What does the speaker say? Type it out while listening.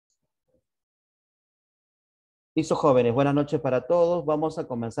Listo, jóvenes, buenas noches para todos. Vamos a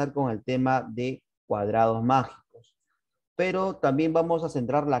comenzar con el tema de cuadrados mágicos, pero también vamos a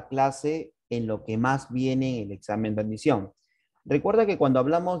centrar la clase en lo que más viene en el examen de admisión. Recuerda que cuando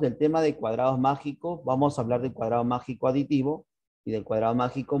hablamos del tema de cuadrados mágicos, vamos a hablar del cuadrado mágico aditivo y del cuadrado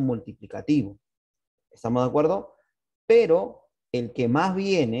mágico multiplicativo. ¿Estamos de acuerdo? Pero el que más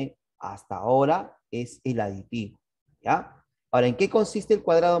viene hasta ahora es el aditivo, ¿ya? Ahora, ¿en qué consiste el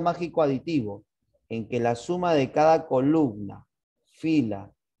cuadrado mágico aditivo? En que la suma de cada columna,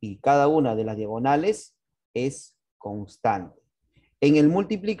 fila y cada una de las diagonales es constante. En el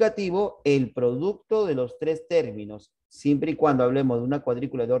multiplicativo, el producto de los tres términos, siempre y cuando hablemos de una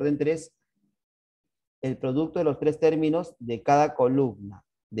cuadrícula de orden 3, el producto de los tres términos de cada columna,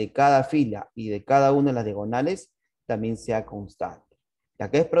 de cada fila y de cada una de las diagonales también sea constante.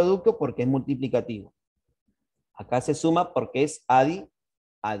 Acá es producto porque es multiplicativo. Acá se suma porque es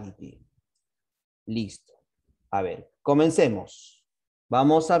aditivo. Listo. A ver, comencemos.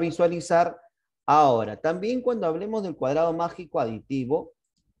 Vamos a visualizar ahora. También cuando hablemos del cuadrado mágico aditivo,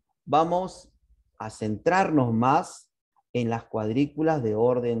 vamos a centrarnos más en las cuadrículas de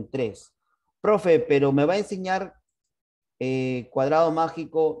orden 3. Profe, pero ¿me va a enseñar cuadrado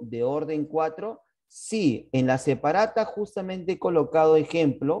mágico de orden 4? Sí, en la separata justamente he colocado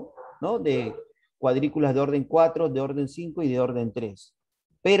ejemplo, ¿no? De cuadrículas de orden 4, de orden 5 y de orden 3.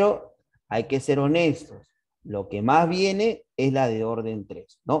 Pero hay que ser honestos. Lo que más viene es la de orden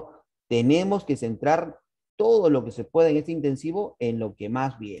 3, ¿no? Tenemos que centrar todo lo que se pueda en este intensivo en lo que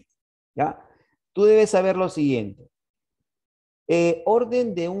más viene, ¿ya? Tú debes saber lo siguiente.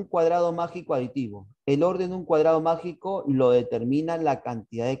 Orden de un cuadrado mágico aditivo. El orden de un cuadrado mágico lo determina la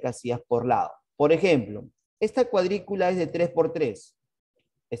cantidad de casillas por lado. Por ejemplo, esta cuadrícula es de 3 por 3.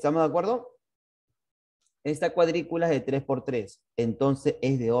 ¿Estamos de acuerdo? Esta cuadrícula es de 3 por 3. Entonces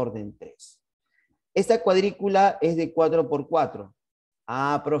es de orden 3. Esta cuadrícula es de 4 por 4.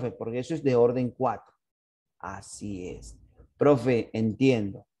 Ah, profe, porque eso es de orden 4. Así es. Profe,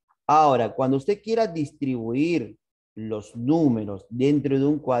 entiendo. Ahora, cuando usted quiera distribuir los números dentro de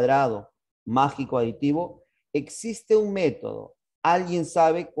un cuadrado mágico aditivo, existe un método. ¿Alguien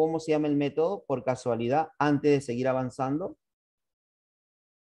sabe cómo se llama el método por casualidad antes de seguir avanzando?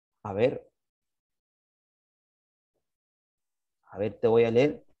 A ver, te voy a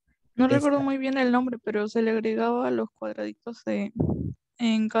leer. No recuerdo Esta, muy bien el nombre, pero se le agregaba los cuadraditos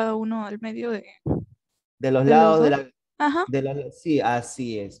en cada uno al medio de los de los lados de dos. la... Ajá, Sí,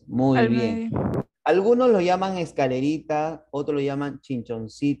 así es. Muy al bien. medio. Algunos lo llaman escalerita, otros lo llaman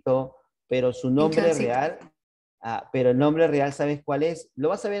chinchoncito, pero su nombre Pinchoncito. real, pero el nombre real, ¿sabes cuál es? Lo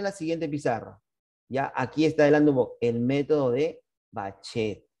vas a ver en la siguiente pizarra. Ya, aquí está adelante el método de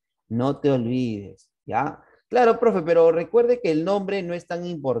Bachet. No te olvides, ¿ya? Claro, profe, pero recuerde que el nombre no es tan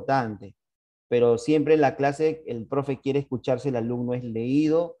importante, pero siempre en la clase el profe quiere escuchar si el alumno es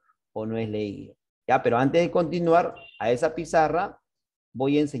leído o no es leído. Ya, pero antes de continuar a esa pizarra,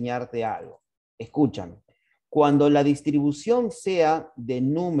 voy a enseñarte algo. Escúchame. Cuando la distribución sea de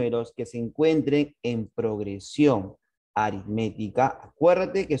números que se encuentren en progresión aritmética,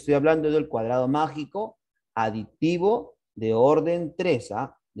 acuérdate que estoy hablando del cuadrado mágico aditivo de orden 3,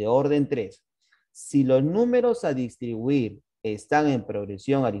 ¿ah? De orden 3. Si los números a distribuir están en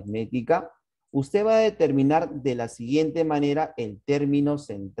progresión aritmética, usted va a determinar de la siguiente manera el término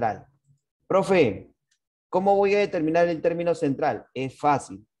central. Profe, ¿cómo voy a determinar el término central? Es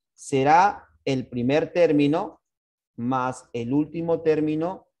fácil. Será el primer término más el último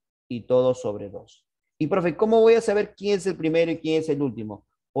término y todo sobre 2. Y profe, ¿cómo voy a saber quién es el primero y quién es el último?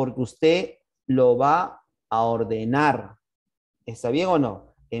 Porque usted lo va a ordenar. ¿Está bien o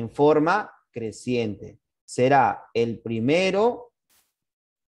no? En forma creciente. Será el primero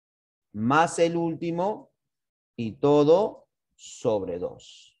más el último y todo sobre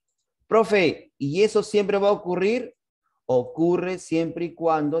 2. Profe, ¿y eso siempre va a ocurrir? Ocurre siempre y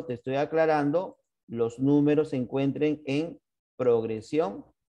cuando, te estoy aclarando, los números se encuentren en progresión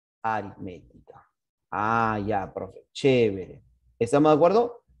aritmética. Ah, ya, profe, chévere. ¿Estamos de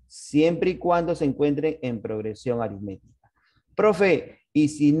acuerdo? Siempre y cuando se encuentren en progresión aritmética. Profe, y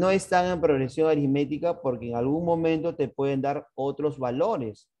si no están en progresión aritmética, porque en algún momento te pueden dar otros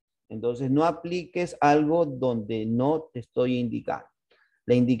valores. Entonces, no apliques algo donde no te estoy indicando.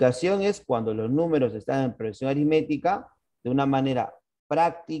 La indicación es cuando los números están en progresión aritmética, de una manera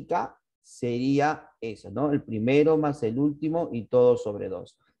práctica, sería eso, ¿no? El primero más el último y todo sobre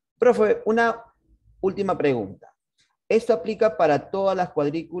 2. Profe, una última pregunta. ¿Esto aplica para todas las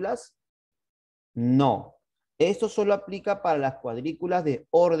cuadrículas? No. Esto solo aplica para las cuadrículas de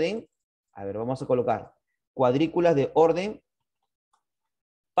orden. A ver, vamos a colocar cuadrículas de orden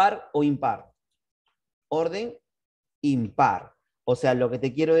par o impar. Orden impar. O sea, lo que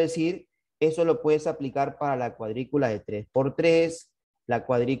te quiero decir, eso lo puedes aplicar para la cuadrícula de 3 por 3, la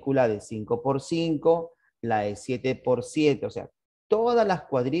cuadrícula de 5 por 5, la de 7 por 7, o sea, todas las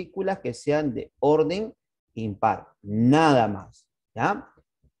cuadrículas que sean de orden impar, nada más, ¿ya?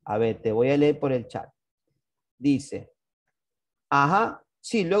 A ver, te voy a leer por el chat. Dice, ajá,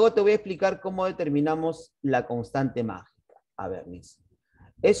 sí, luego te voy a explicar cómo determinamos la constante mágica. A ver, Miss.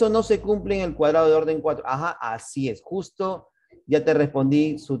 Eso no se cumple en el cuadrado de orden 4. Ajá, así es, justo ya te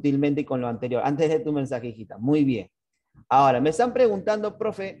respondí sutilmente con lo anterior, antes de tu mensaje, hijita. Muy bien. Ahora, me están preguntando,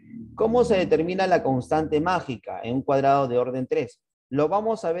 profe, ¿cómo se determina la constante mágica en un cuadrado de orden 3? Lo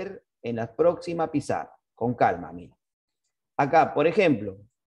vamos a ver en la próxima pizarra, con calma, mira. Acá, por ejemplo,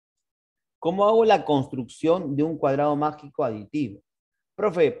 ¿cómo hago la construcción de un cuadrado mágico aditivo?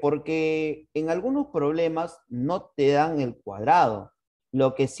 Profe, porque en algunos problemas no te dan el cuadrado.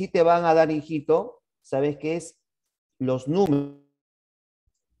 Lo que sí te van a dar, hijito, ¿sabes qué es? Los números.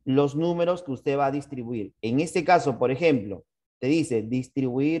 Los números que usted va a distribuir. En este caso, por ejemplo, te dice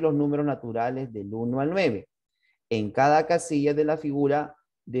distribuir los números naturales del 1 al 9 en cada casilla de la figura,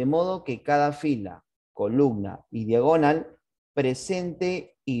 de modo que cada fila, columna y diagonal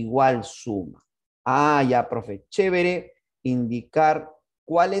presente igual suma. Ah, ya, profe, chévere indicar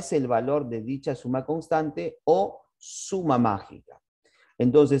cuál es el valor de dicha suma constante o suma mágica.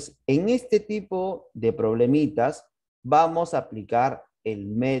 Entonces, en este tipo de problemitas, vamos a aplicar el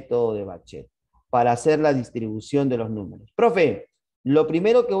método de Bachet para hacer la distribución de los números. Profe, lo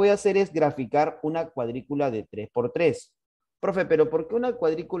primero que voy a hacer es graficar una cuadrícula de 3 por 3. Profe, pero ¿por qué una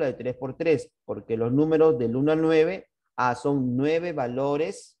cuadrícula de 3 por 3? Porque los números del 1 al 9 son 9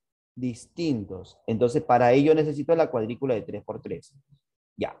 valores distintos. Entonces, para ello necesito la cuadrícula de 3 por 3.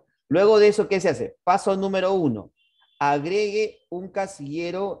 Ya. Luego de eso, ¿qué se hace? Paso número 1. Agregue un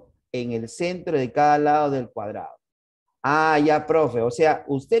casillero en el centro de cada lado del cuadrado. Ah, ya, profe. O sea,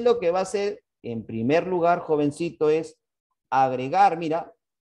 usted lo que va a hacer, en primer lugar, jovencito, es agregar, mira,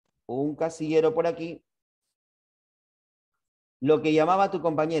 un casillero por aquí. Lo que llamaba tu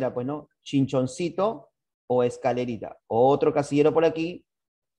compañera, pues, ¿no? Chinchoncito o escalerita. Otro casillero por aquí,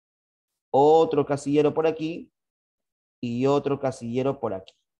 otro casillero por aquí y otro casillero por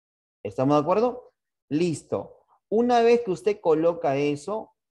aquí. ¿Estamos de acuerdo? Listo. Una vez que usted coloca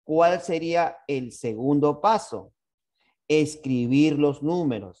eso, ¿cuál sería el segundo paso? Escribir los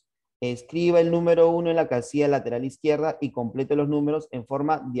números. Escriba el número 1 en la casilla lateral izquierda y complete los números en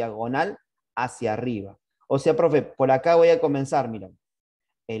forma diagonal hacia arriba. O sea, profe, por acá voy a comenzar, mira.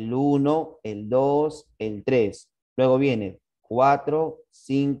 El 1, el 2, el 3. Luego viene 4,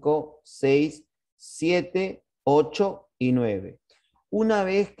 5, 6, 7, 8 y 9. Una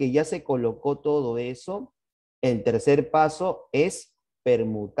vez que ya se colocó todo eso, el tercer paso es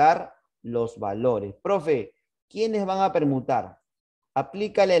permutar los valores. Profe, ¿quiénes van a permutar?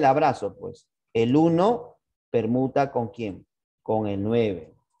 Aplícale el abrazo, pues. El 1 permuta ¿con quién? Con el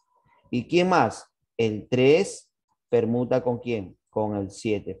 9. ¿Y quién más? El 3 permuta ¿con quién? Con el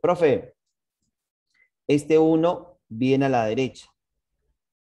 7. Profe, este 1 viene a la derecha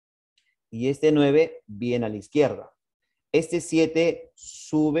y este 9 viene a la izquierda. Este 7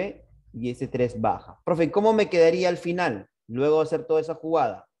 sube y este 3 baja. Profe, ¿cómo me quedaría al final? Luego de hacer toda esa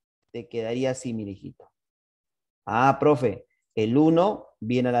jugada, te quedaría así, mi hijito. Ah, profe, el 1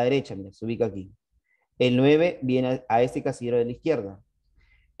 viene a la derecha, mira, se ubica aquí. El 9 viene a este casillero de la izquierda.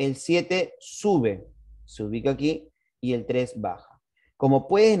 El 7 sube, se ubica aquí, y el 3 baja. Como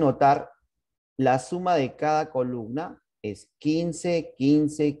puedes notar, la suma de cada columna es 15,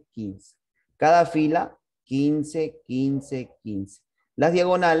 15, 15. Cada fila, 15, 15, 15. Las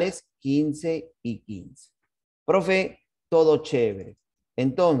diagonales, 15 y 15. Profe, todo chévere.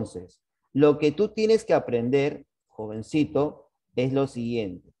 Entonces, lo que tú tienes que aprender, jovencito, es lo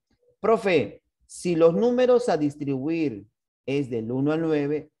siguiente. Profe, si los números a distribuir es del 1 al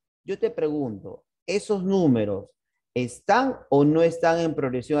 9, yo te pregunto, ¿esos números están o no están en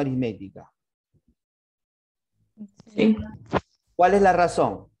progresión aritmética? Sí. ¿Cuál es la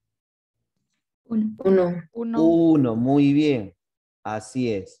razón? Uno. Uno. 1, muy bien.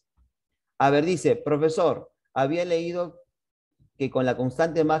 Así es. A ver, dice, profesor, había leído que con la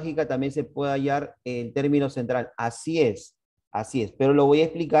constante mágica también se puede hallar el término central. Así es, pero lo voy a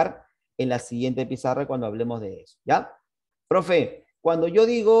explicar en la siguiente pizarra cuando hablemos de eso, ¿ya? Profe, cuando yo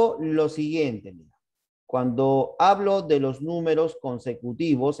digo lo siguiente, mira, cuando hablo de los números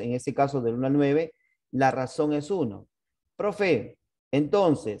consecutivos, en este caso del 1 al 9, la razón es 1. Profe,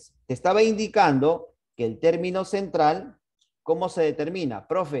 entonces, te estaba indicando que el término central, ¿cómo se determina?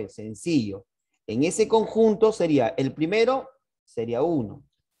 Profe, sencillo. En ese conjunto sería el primero sería 1,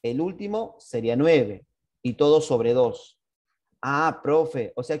 el último sería 9. y todo sobre 2. Ah,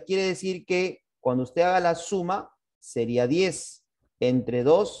 profe, o sea, quiere decir que cuando usted haga la suma, sería 10. Entre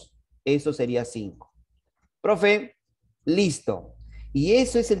 2, eso sería 5. Profe, listo. Y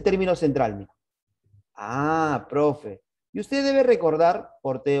eso es el término central, mira. Ah, profe. Y usted debe recordar,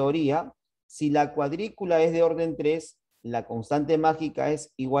 por teoría, si la cuadrícula es de orden 3, la constante mágica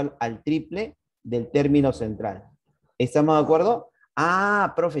es igual al triple del término central. ¿Estamos de acuerdo?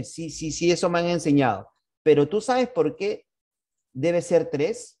 Ah, profe, sí, eso me han enseñado. Pero ¿tú sabes por qué debe ser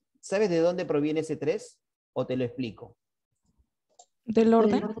 3? ¿Sabes de dónde proviene ese 3? ¿O te lo explico? ¿Del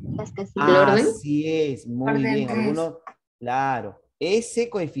orden? ¿El orden? Así es, muy bien. Algunos, claro. Ese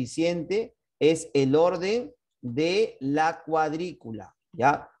coeficiente es el orden de la cuadrícula,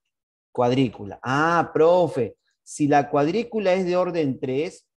 ¿ya? Cuadrícula. Ah, profe, si la cuadrícula es de orden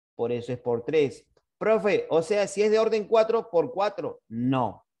 3, por eso es por 3. Profe, o sea, si es de orden 4, por 4,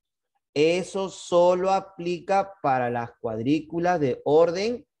 no. Eso solo aplica para las cuadrículas de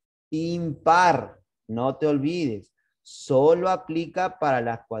orden impar. No te olvides. Solo aplica para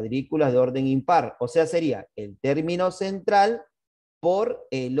las cuadrículas de orden impar. O sea, sería el término central por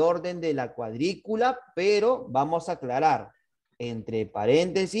el orden de la cuadrícula, pero vamos a aclarar, entre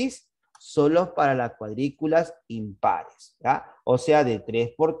paréntesis, solo para las cuadrículas impares, ¿ya? O sea, de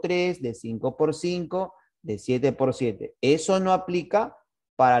 3 por 3, de 5 por 5, de 7 por 7. Eso no aplica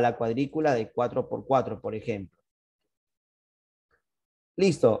para la cuadrícula de 4 por 4, por ejemplo.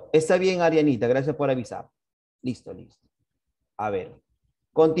 Listo, está bien, Arianita, gracias por avisar. Listo. A ver,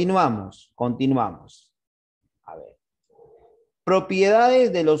 continuamos. A ver.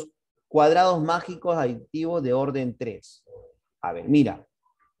 Propiedades de los cuadrados mágicos aditivos de orden 3. A ver, mira.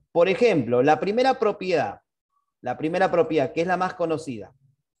 Por ejemplo, la primera propiedad, que es la más conocida.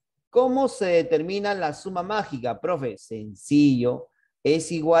 ¿Cómo se determina la suma mágica, profe? Sencillo,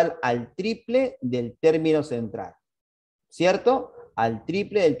 es igual al triple del término central, ¿cierto? Al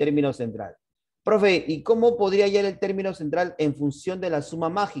triple del término central. Profe, ¿y cómo podría hallar el término central en función de la suma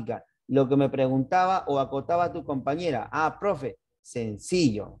mágica? Lo que me preguntaba o acotaba tu compañera. Ah, profe,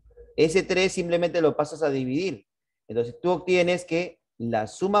 sencillo. Ese 3 simplemente lo pasas a dividir. Entonces tú obtienes que la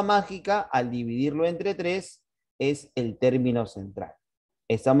suma mágica al dividirlo entre 3 es el término central.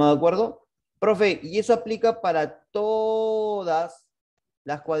 ¿Estamos de acuerdo? Profe, ¿y eso aplica para todas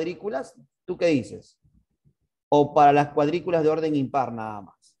las cuadrículas? ¿Tú qué dices? ¿O para las cuadrículas de orden impar nada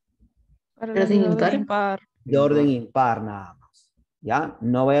más? Para las de orden impar. De orden impar nada más, ¿ya?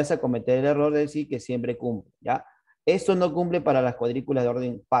 No vayas a cometer el error de decir que siempre cumple, ¿ya? Esto no cumple para las cuadrículas de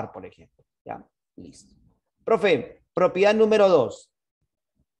orden par, por ejemplo, ¿ya? Listo. Profe, propiedad número 2.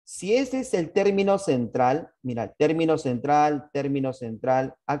 Si ese es el término central, mira, término central,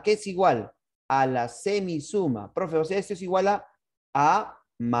 ¿a qué es igual? A la semisuma. Profe, o sea, esto es igual a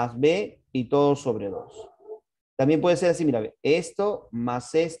más B y todo sobre 2. También puede ser así, mira, esto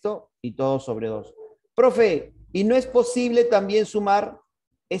más esto y todo sobre 2. Profe, ¿y no es posible también sumar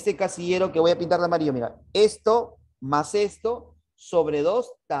este casillero que voy a pintar de amarillo? Mira, esto más esto sobre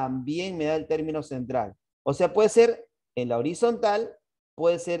 2 también me da el término central. O sea, puede ser en la horizontal,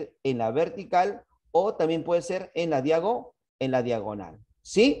 puede ser en la vertical o también puede ser en la diagonal.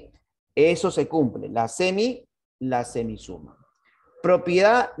 ¿Sí? Eso se cumple. La semisuma.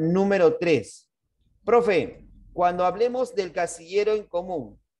 Propiedad número 3. Profe, cuando hablemos del casillero en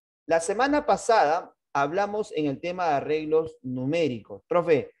común, la semana pasada hablamos en el tema de arreglos numéricos.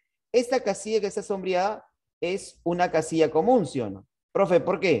 Profe, esta casilla que está sombreada es una casilla común, ¿sí o no? Profe,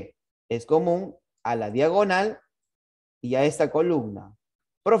 ¿por qué? Es común a la diagonal y a esta columna.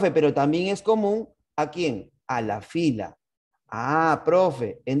 Profe, pero también es común ¿a quién? A la fila. Ah,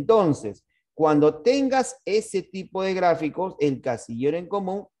 profe, entonces, cuando tengas ese tipo de gráficos, el casillero en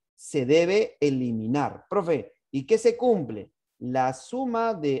común se debe eliminar. Profe, ¿y qué se cumple? La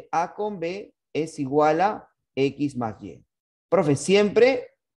suma de A con B es igual a X más Y. Profe,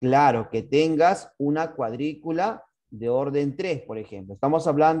 siempre, claro, que tengas una cuadrícula de orden 3, por ejemplo. Estamos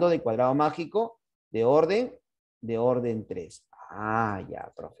hablando de cuadrado mágico de orden 3. Ah,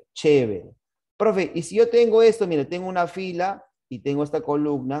 ya, profe. Chévere. Profe, y si yo tengo esto, mire, tengo una fila y tengo esta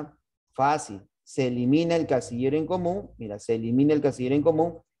columna, fácil. Se elimina el casillero en común. Mira, se elimina el casillero en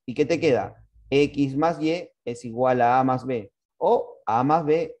común. ¿Y qué te queda? X más Y es igual a A más B. O A más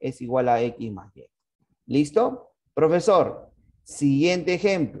B es igual a X más Y. ¿Listo? Profesor, siguiente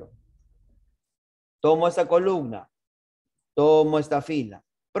ejemplo. Tomo esta columna. Tomo esta fila.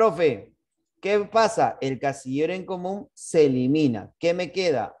 Profe, ¿qué pasa? El casillero en común se elimina. ¿Qué me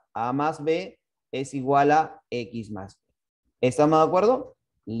queda? A más B es igual a X más B. ¿Estamos de acuerdo?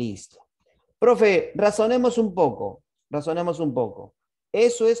 Listo. Profe, razonemos un poco.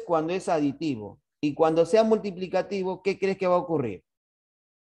 Eso es cuando es aditivo. Y cuando sea multiplicativo, ¿qué crees que va a ocurrir?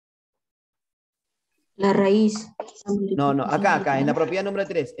 La raíz. No, no, acá, en la propiedad número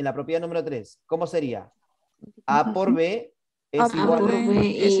 3, en la propiedad número 3, ¿cómo sería? A por B A es por A por igual B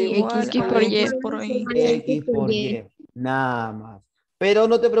B es y igual X por a Y. Y por Y. X por Y, nada más. Pero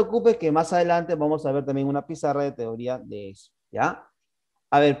no te preocupes que más adelante vamos a ver también una pizarra de teoría de eso, ¿ya?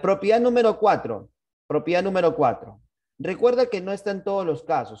 A ver, propiedad número 4. Propiedad número 4. Recuerda que no está en todos los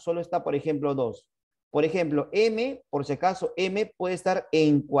casos, solo está, por ejemplo, 2. Por ejemplo, M, por si acaso, M puede estar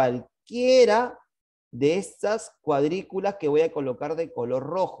en cualquiera de estas cuadrículas que voy a colocar de color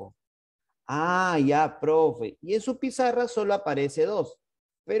rojo. Ah, ya, profe. Y en su pizarra solo aparece 2.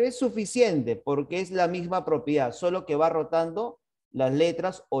 Pero es suficiente porque es la misma propiedad, solo que va rotando las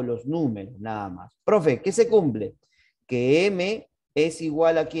letras o los números, nada más. Profe, ¿qué se cumple? Que M es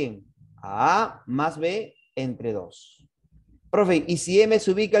igual a ¿quién? A A más B entre 2. Profe, y si M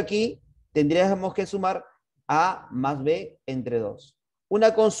se ubica aquí, tendríamos que sumar A más B entre 2.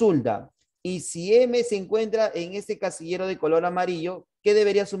 Una consulta. Y si M se encuentra en este casillero de color amarillo, ¿qué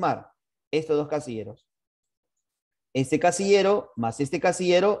debería sumar? Estos dos casilleros. Este casillero más este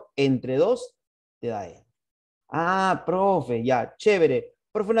casillero entre 2 te da E. Ah, profe, ya, chévere.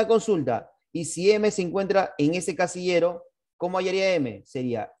 Profe, una consulta. Y si M se encuentra en ese casillero, ¿cómo hallaría M?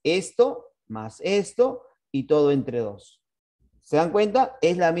 Sería esto más esto y todo entre 2. ¿Se dan cuenta?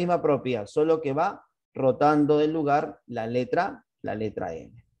 Es la misma propiedad, solo que va rotando del lugar la letra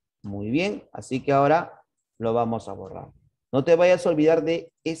M. Muy bien, así que ahora lo vamos a borrar. No te vayas a olvidar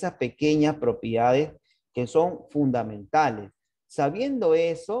de esas pequeñas propiedades que son fundamentales. Sabiendo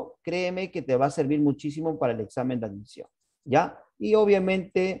eso, créeme que te va a servir muchísimo para el examen de admisión, ¿ya? Y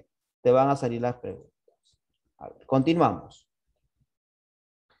obviamente te van a salir las preguntas. A ver, continuamos.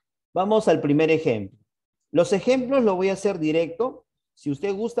 Vamos al primer ejemplo. Los ejemplos los voy a hacer directo. Si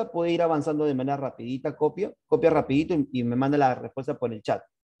usted gusta, puede ir avanzando de manera rapidita, copia rapidito y me manda la respuesta por el chat.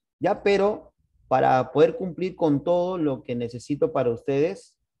 Ya, pero para poder cumplir con todo lo que necesito para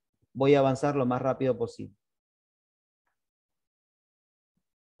ustedes, voy a avanzar lo más rápido posible.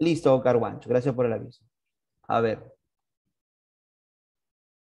 Listo, Carguancho. Gracias por el aviso. A ver.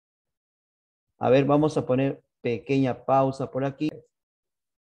 A ver, vamos a poner pequeña pausa por aquí.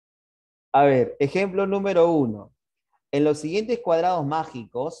 A ver, ejemplo número 1. En los siguientes cuadrados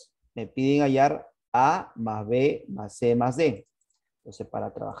mágicos me piden hallar A más B más C más D. Entonces,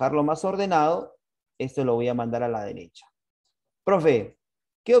 para trabajarlo más ordenado, esto lo voy a mandar a la derecha. Profe,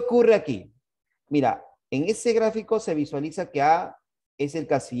 ¿qué ocurre aquí? Mira, en ese gráfico se visualiza que A es el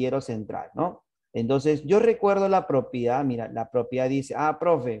casillero central, ¿no? Entonces, yo recuerdo la propiedad, mira, la propiedad dice,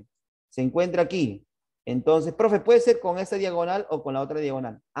 profe, se encuentra aquí. Entonces, profe, puede ser con esta diagonal o con la otra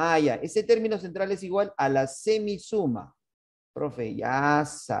diagonal. Ya, ese término central es igual a la semisuma. Profe, ya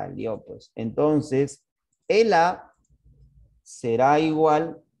salió, pues. Entonces, el A será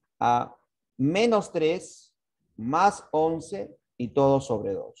igual a menos 3 más 11 y todo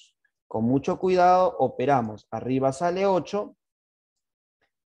sobre 2. Con mucho cuidado operamos. Arriba sale 8.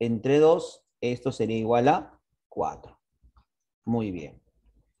 Entre 2, esto sería igual a 4. Muy bien.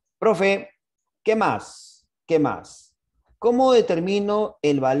 Profe, ¿qué más? ¿Qué más? ¿Cómo determino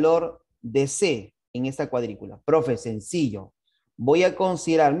el valor de C en esta cuadrícula? Profe, sencillo. Voy a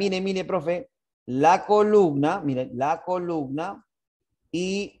considerar, mire, profe, la columna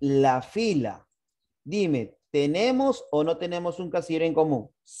y la fila. Dime, ¿tenemos o no tenemos un casillero en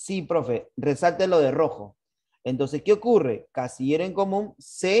común? Sí, profe, resalte lo de rojo. Entonces, ¿qué ocurre? Casillero en común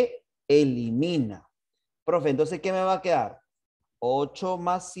se elimina. Profe, entonces, ¿qué me va a quedar? 8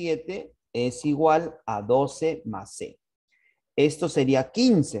 más 7 es igual a 12 más C. Esto sería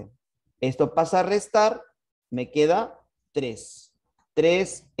 15. Esto pasa a restar, me queda 3.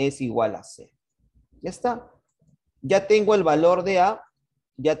 3 es igual a C. Ya está. Ya tengo el valor de A,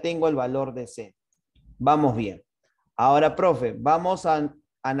 ya tengo el valor de C. Vamos bien. Ahora, profe, vamos a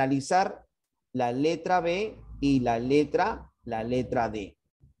analizar la letra B y la letra D.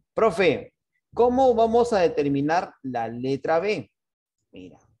 Profe, ¿cómo vamos a determinar la letra B?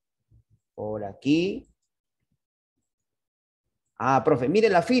 Mira, por aquí. Profe, mire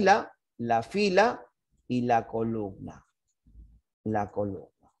la fila y la columna. La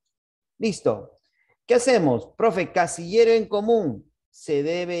columna. Listo. ¿Qué hacemos? Profe, casillero en común se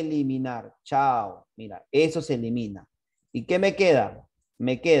debe eliminar. Chao. Mira, eso se elimina. ¿Y qué me queda?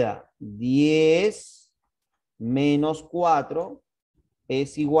 Me queda 10 menos 4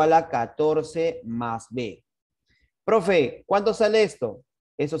 es igual a 14 más B. Profe, ¿cuánto sale esto?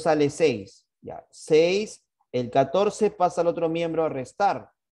 Eso sale 6. Ya, 6. El 14 pasa al otro miembro a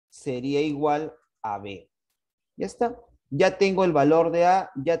restar. Sería igual a B. Ya está. Ya tengo el valor de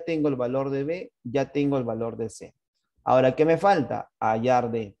A, ya tengo el valor de B, ya tengo el valor de C. Ahora, ¿qué me falta?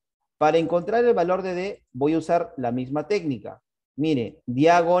 Hallar D. Para encontrar el valor de D, voy a usar la misma técnica. Mire,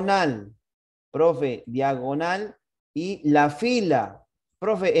 diagonal, profe, diagonal y la fila.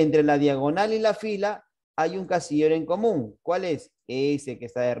 Profe, entre la diagonal y la fila hay un casillero en común. ¿Cuál es? Ese que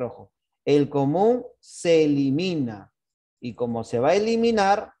está de rojo. El común se elimina. Y como se va a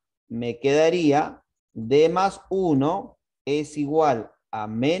eliminar, me quedaría D más 1 es igual a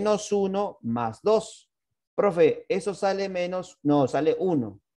menos 1 más 2. Profe, eso sale menos, no, sale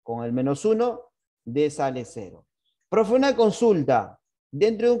 1. Con el menos 1, D sale 0. Profe, una consulta.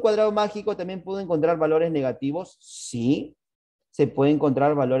 ¿Dentro de un cuadrado mágico también puedo encontrar valores negativos? Sí, se puede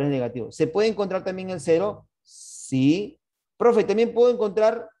encontrar valores negativos. ¿Se puede encontrar también el 0? Sí. Profe, ¿también puedo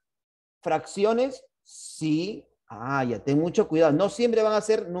encontrar fracciones? Sí. Ah, ya, ten mucho cuidado. No siempre van a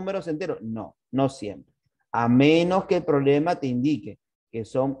ser números enteros. No, no siempre. A menos que el problema te indique que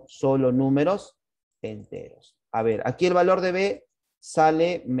son solo números enteros. A ver, aquí el valor de B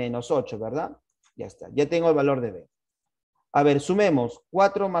sale menos 8, ¿verdad? Ya está, ya tengo el valor de B. A ver, sumemos.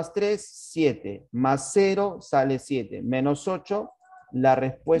 4 más 3, 7. Más 0 sale 7. Menos 8, la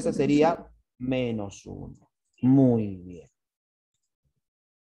respuesta sería menos 1. Muy bien.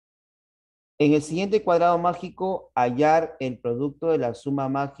 En el siguiente cuadrado mágico, hallar el producto de la suma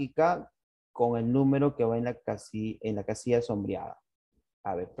mágica con el número que va en la casilla sombreada.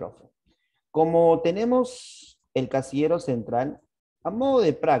 A ver, profe. Como tenemos el casillero central, a modo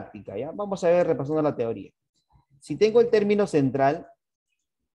de práctica, ¿ya? Vamos a ver repasando la teoría. Si tengo el término central,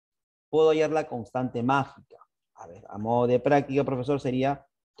 puedo hallar la constante mágica. A ver, a modo de práctica, profesor, sería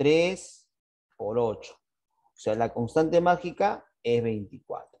 3 por 8. O sea, la constante mágica es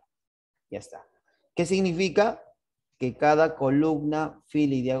 24. Ya está. ¿Qué significa? Que cada columna,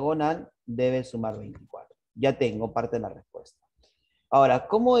 fila y diagonal debe sumar 24. Ya tengo parte de la respuesta. Ahora,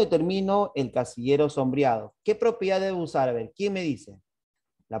 ¿cómo determino el casillero sombreado? ¿Qué propiedad debo usar? A ver, ¿quién me dice?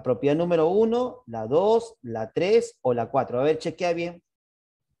 ¿La propiedad número 1, la 2, la 3 o la 4? A ver, chequea bien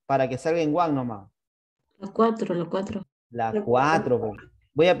para que salga en one nomás. La 4, la 4. La 4.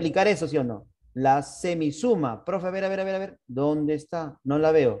 Voy a aplicar eso, ¿sí o no? La semisuma. Profe, a ver, a ver, a ver, a ver. ¿Dónde está? No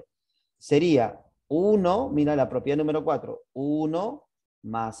la veo. Sería 1, mira la propiedad número 4. 1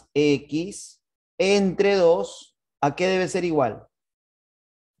 más X entre 2. ¿A qué debe ser igual?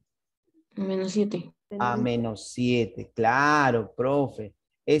 Menos 7. A menos 7. Claro, profe.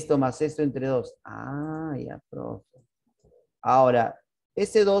 Esto más esto entre 2. Ah, ya, profe. Ahora,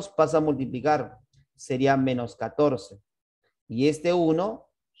 este 2 pasa a multiplicar. Sería menos 14. Y este 1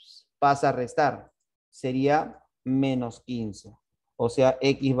 pasa a restar. Sería menos 15. O sea,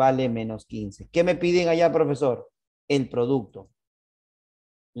 X vale menos 15. ¿Qué me piden allá, profesor? El producto.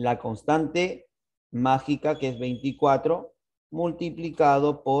 La constante mágica, que es 24,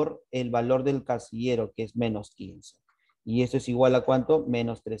 multiplicado por el valor del casillero, que es menos 15. Y eso es igual a ¿cuánto?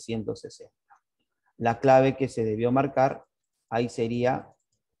 Menos 360. La clave que se debió marcar ahí sería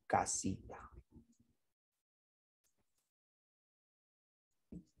casita.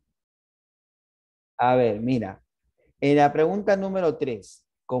 A ver, mira. En la pregunta número 3,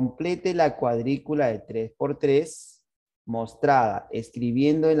 complete la cuadrícula de 3 por 3 mostrada,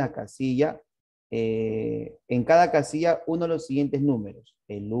 escribiendo en la casilla, en cada casilla, uno de los siguientes números.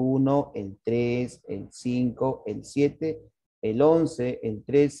 El 1, el 3, el 5, el 7, el 11, el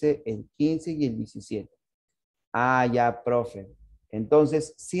 13, el 15 y el 17. Ah, ya, profe.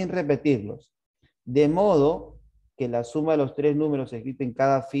 Entonces, sin repetirlos. De modo que la suma de los tres números escritos en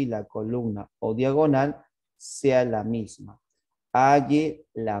cada fila, columna o diagonal sea la misma. Halle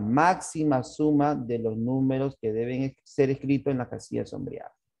la máxima suma de los números que deben ser escritos en la casilla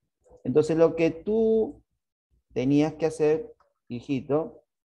sombreada. Entonces, lo que tú tenías que hacer, hijito,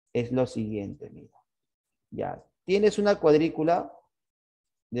 es lo siguiente, mira. Ya, tienes una cuadrícula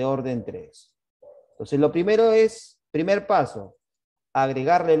de orden 3. Entonces, lo primero es, primer paso,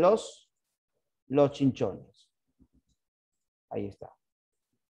 agregarle los chinchones. Ahí está.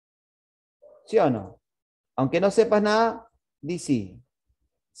 ¿Sí o no? Aunque no sepas nada, di sí.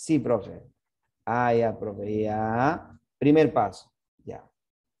 Sí, profe. Ah, ya, profe, ya. Primer paso, ya.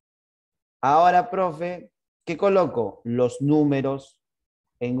 Ahora, profe, ¿qué coloco? Los números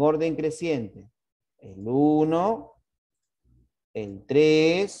en orden creciente. El 1, el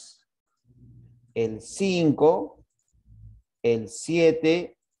 3, el 5, el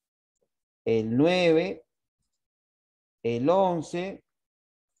 7, el 9, el 11,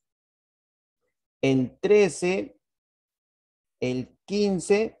 el 13, el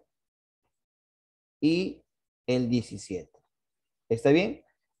 15 y el 17. ¿Está bien?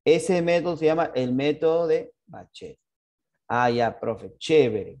 Ese método se llama el método de Bachet. Ah, ya, profe,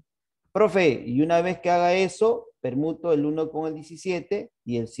 chévere. Profe, y una vez que haga eso, permuto el 1 con el 17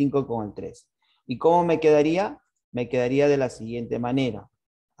 y el 5 con el 13. ¿Y cómo me quedaría? Me quedaría de la siguiente manera.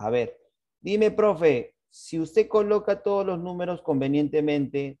 A ver, dime, profe, si usted coloca todos los números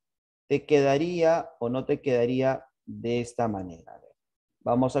convenientemente, ¿te quedaría o no te quedaría de esta manera? A ver,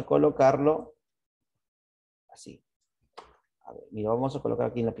 vamos a colocarlo así. A ver, mira, vamos a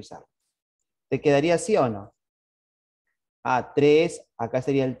colocar aquí en la pizarra. ¿Te quedaría así o no? Ah, 3, acá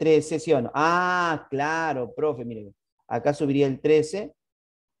sería el 13, ¿sí o no? Ah, claro, profe, miren. Acá subiría el 13,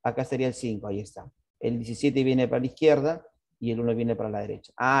 acá sería el 5, ahí está. El 17 viene para la izquierda y el 1 viene para la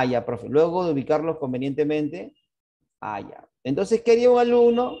derecha. Ah, ya, profe. Luego de ubicarlos convenientemente, ah, ya. Entonces, ¿qué haría un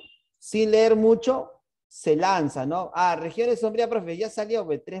alumno? Sin leer mucho, se lanza, ¿no? Ah, regiones sombrías, profe, ya salió,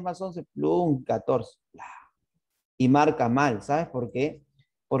 pues 3 más 11, plum, 14. Y marca mal, ¿sabes por qué?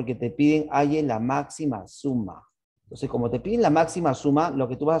 Porque te piden halle la máxima suma. Entonces, como te piden la máxima suma, lo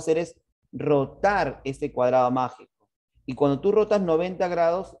que tú vas a hacer es rotar este cuadrado mágico. Y cuando tú rotas 90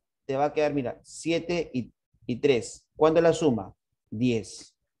 grados, te va a quedar, mira, 7 y 3. ¿Cuánto es la suma?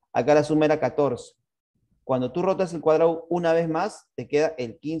 10. Acá la suma era 14. Cuando tú rotas el cuadrado una vez más, te queda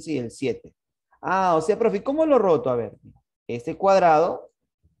el 15 y el 7. Ah, o sea, profe, ¿cómo lo roto? A ver, este cuadrado,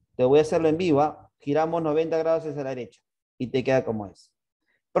 te voy a hacerlo en vivo, ¿ah? Giramos 90 grados hacia la derecha y te queda como es.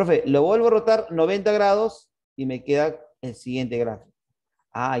 Profe, lo vuelvo a rotar 90 grados y me queda el siguiente gráfico.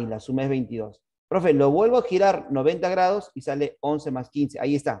 Ah, y la suma es 22. Profe, lo vuelvo a girar 90 grados y sale 11 más 15.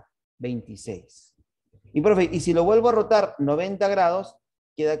 Ahí está, 26. Y profe, y si lo vuelvo a rotar 90 grados,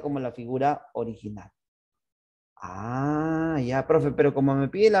 queda como la figura original. Ah, ya, profe, pero como me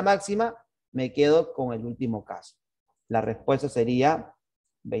pide la máxima, me quedo con el último caso. La respuesta sería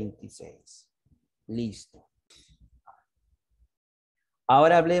 26. Listo.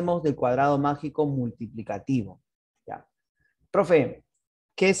 Ahora hablemos del cuadrado mágico multiplicativo. ¿Ya? Profe,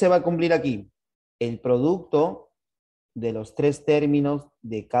 ¿qué se va a cumplir aquí? El producto de los tres términos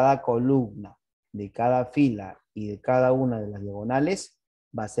de cada columna, de cada fila y de cada una de las diagonales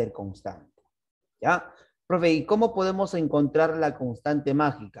va a ser constante. ¿Ya? Profe, ¿y cómo podemos encontrar la constante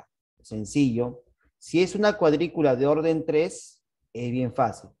mágica? Sencillo. Si es una cuadrícula de orden 3, es bien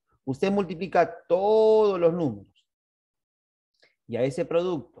fácil. Usted multiplica todos los números y a ese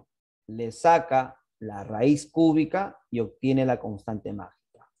producto le saca la raíz cúbica y obtiene la constante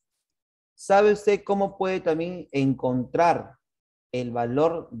mágica. ¿Sabe usted cómo puede también encontrar el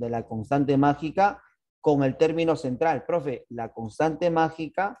valor de la constante mágica con el término central? Profe, la constante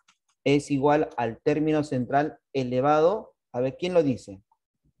mágica es igual al término central elevado. A ver, ¿quién lo dice?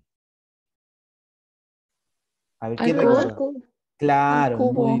 A ver, ¿quién Al cubo. recuerda? Al Claro,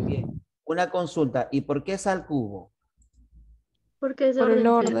 cubo, muy bien. Una consulta. ¿Y por qué es al cubo? Porque es por el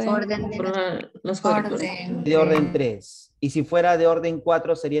orden 3. orden. Los cuadrículas. De orden 3. Y si fuera de orden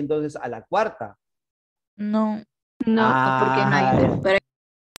 4, sería entonces a la cuarta. No, No, porque no hay. Ah, Pero sí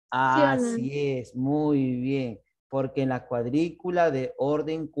o no. así es, muy bien. Porque en la cuadrícula de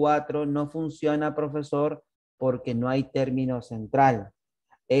orden 4 no funciona, profesor, porque no hay término central.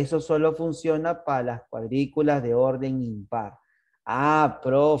 Eso solo funciona para las cuadrículas de orden impar. Ah,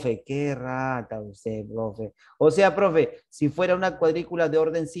 profe, qué rata usted, profe. O sea, profe, si fuera una cuadrícula de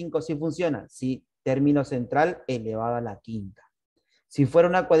orden 5, ¿sí funciona? Sí, término central elevado a la quinta. Si fuera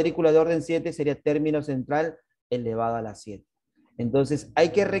una cuadrícula de orden 7, sería término central elevado a la 7. Entonces, hay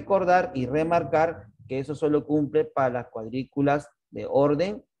que recordar y remarcar que eso solo cumple para las cuadrículas de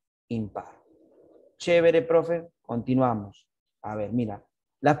orden impar. Chévere, profe. Continuamos. A ver, mira.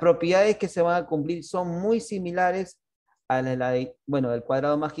 Las propiedades que se van a cumplir son muy similares a del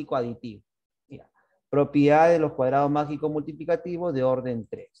cuadrado mágico aditivo. Mira, propiedades de los cuadrados mágicos multiplicativos de orden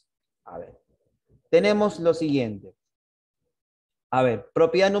 3. A ver, tenemos lo siguiente. A ver,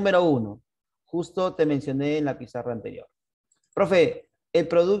 propiedad número 1. Justo te mencioné en la pizarra anterior. Profe, el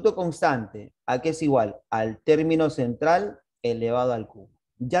producto constante, ¿a qué es igual? Al término central elevado al cubo.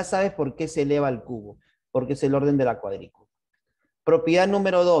 Ya sabes por qué se eleva al cubo, porque es el orden de la cuadrícula. Propiedad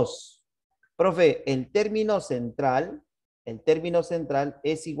número 2. Profe, el término central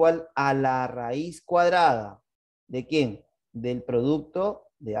es igual a la raíz cuadrada. ¿De quién? Del producto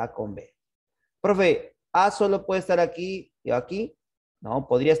de A con B. Profe, A solo puede estar aquí y aquí. No,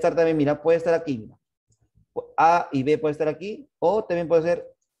 podría estar también, mira, puede estar aquí. Mira. A y B puede estar aquí, o también puede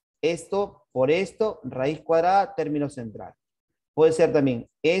ser esto por esto, raíz cuadrada, término central. Puede ser también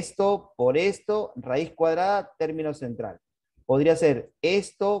esto por esto, raíz cuadrada, término central. Podría ser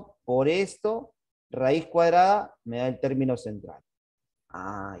esto por esto, raíz cuadrada, me da el término central.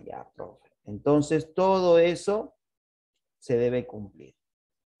 Ah, ya, profe. Entonces, todo eso se debe cumplir.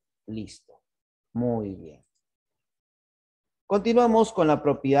 Listo. Muy bien. Continuamos con la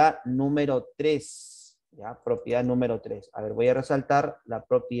propiedad número 3. ¿Ya? Propiedad número 3. A ver, voy a resaltar la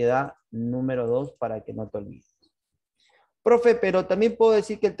propiedad número 2 para que no te olvides. Profe, pero también puedo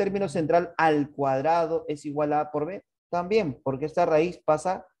decir que el término central al cuadrado es igual a A por B. También, porque esta raíz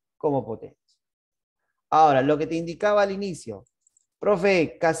pasa como potencia. Ahora, lo que te indicaba al inicio.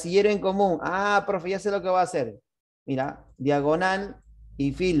 Profe, casillero en común. Ah, profe, ya sé lo que va a hacer. Mira, diagonal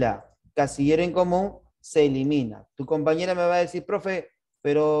y fila, casillero en común, se elimina. Tu compañera me va a decir, profe,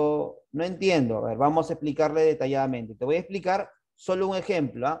 pero no entiendo. A ver, vamos a explicarle detalladamente. Te voy a explicar solo un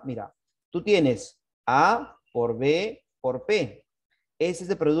ejemplo. ¿Ah? Mira, tú tienes A por B por P. Ese es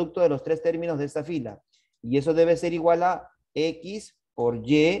el producto de los tres términos de esta fila. Y eso debe ser igual a X por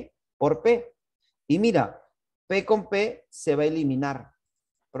Y por P. Y mira, P con P se va a eliminar.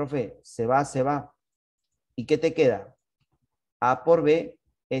 Profe, se va, se va. ¿Y qué te queda? A por B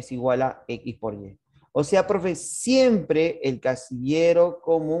es igual a X por Y. O sea, profe, siempre el casillero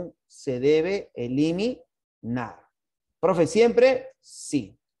común se debe eliminar. Profe, siempre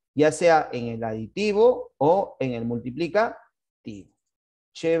sí. Ya sea en el aditivo o en el multiplicativo.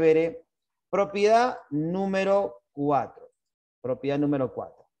 Chévere. Propiedad número 4. Propiedad número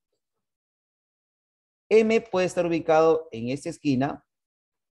 4. M puede estar ubicado en esta esquina,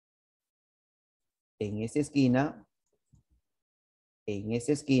 en esta esquina, en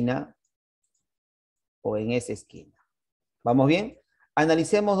esa esquina o en esa esquina. ¿Vamos bien?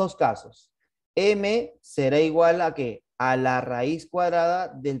 Analicemos dos casos. M será igual a ¿qué? A la raíz cuadrada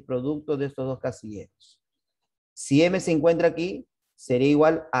del producto de estos dos casilleros. Si M se encuentra aquí, será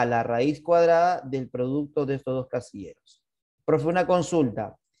igual a la raíz cuadrada del producto de estos dos casilleros. Profe, una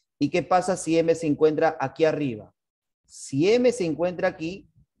consulta. ¿Y qué pasa si M se encuentra aquí arriba? Si M se encuentra aquí,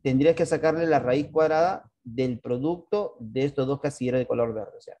 tendrías que sacarle la raíz cuadrada del producto de estos dos casilleros de color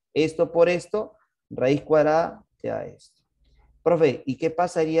verde. O sea, esto por esto, raíz cuadrada te da esto. Profe, ¿y qué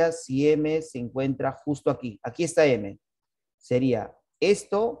pasaría si M se encuentra justo aquí? Aquí está M. Sería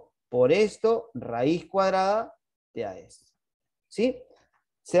esto por esto, raíz cuadrada te da esto. ¿Sí?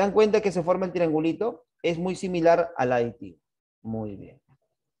 ¿Se dan cuenta que se forma el triangulito? Es muy similar al aditivo. Muy bien.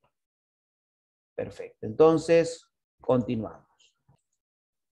 Perfecto. Entonces, continuamos.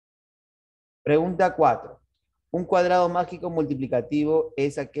 Pregunta 4. Un cuadrado mágico multiplicativo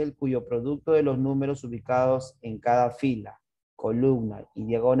es aquel cuyo producto de los números ubicados en cada fila, columna y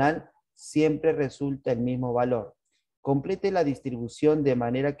diagonal siempre resulta el mismo valor. Complete la distribución de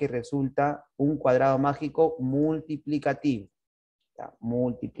manera que resulta un cuadrado mágico multiplicativo. ¿Ya?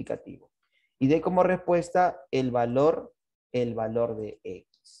 Multiplicativo. Y dé como respuesta el valor de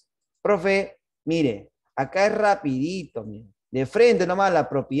X. Profe, mire, acá es rapidito, mire. De frente nomás la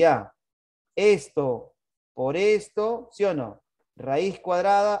propiedad. Esto por esto, ¿sí o no? Raíz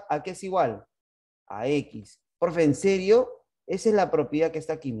cuadrada, ¿a qué es igual? A X. Profe, ¿en serio? Esa es la propiedad que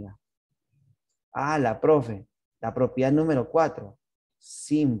está aquí, mira. Ah, la propiedad número 4.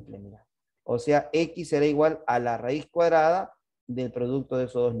 Simple, mira. O sea, X será igual a la raíz cuadrada del producto de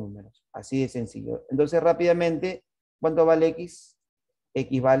esos dos números. Así de sencillo. Entonces, rápidamente, ¿cuánto vale X?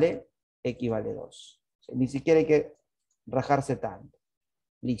 X vale 2. O sea, ni siquiera hay que rajarse tanto.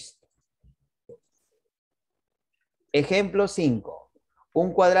 Listo. Ejemplo 5.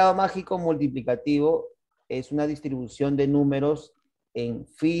 Un cuadrado mágico multiplicativo es una distribución de números en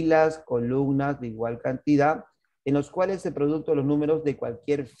filas, columnas de igual cantidad, en los cuales el producto de los números de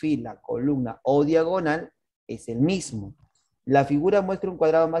cualquier fila, columna o diagonal es el mismo. La figura muestra un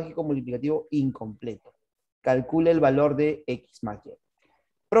cuadrado mágico multiplicativo incompleto. Calcule el valor de X más Y.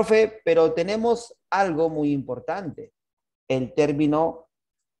 Profe, pero tenemos algo muy importante. El término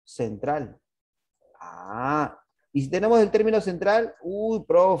central. Ah, y si tenemos el término central, uy,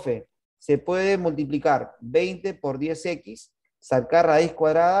 profe, se puede multiplicar 20 por 10x, sacar raíz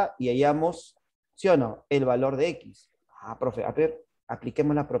cuadrada y hallamos, ¿sí o no?, el valor de x. Ah, profe, a ver,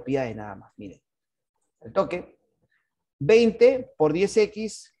 apliquemos las propiedades nada más, miren. El toque, 20 por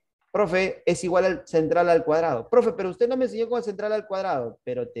 10x, profe, es igual al central al cuadrado. Profe, pero usted no me enseñó con el central al cuadrado,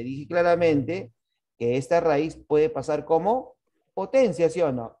 pero te dije claramente que esta raíz puede pasar como potencia, ¿sí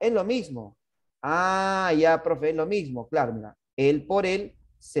o no? Es lo mismo. Ah, ya, profe, es lo mismo. Claro, mira, el por el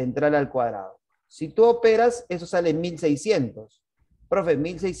central al cuadrado. Si tú operas, eso sale 1600. Profe,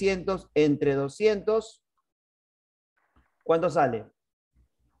 1600 entre 200, ¿cuánto sale?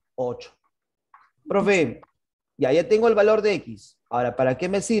 8. Profe, ya tengo el valor de X. Ahora, ¿para qué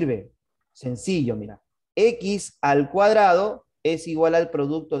me sirve? Sencillo, mira. X al cuadrado es igual al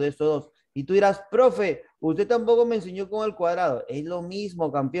producto de estos dos. Y tú dirás, profe, usted tampoco me enseñó con el cuadrado. Es lo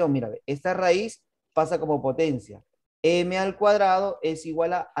mismo, campeón. Mira, esta raíz pasa como potencia. M al cuadrado es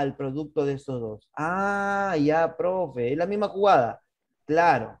igual al producto de estos dos. Ah, ya, profe, es la misma jugada.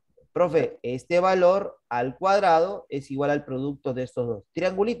 Claro, profe, este valor al cuadrado es igual al producto de estos dos.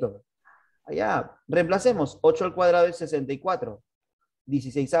 Triangulitos. Allá, reemplacemos. 8 al cuadrado es 64.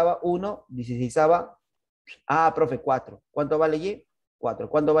 16 1, 16. Ah, profe, 4. ¿Cuánto vale Y? 4.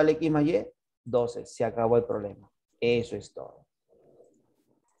 ¿Cuánto vale X más Y? 12. Se acabó el problema. Eso es todo.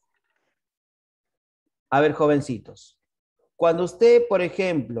 A ver, jovencitos. Cuando usted, por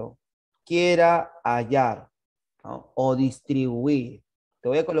ejemplo, quiera hallar, ¿no?, o distribuir, te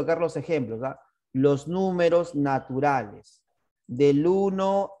voy a colocar los ejemplos, ¿verdad? Los números naturales del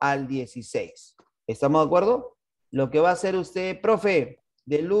 1 al 16. ¿Estamos de acuerdo? Lo que va a hacer usted, profe,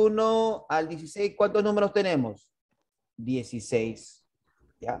 del 1 al 16, ¿cuántos números tenemos? 16.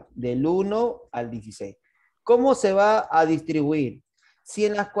 ¿Ya? Del 1 al 16. ¿Cómo se va a distribuir? Si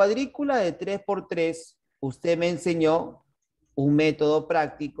en las cuadrículas de 3 por 3 usted me enseñó un método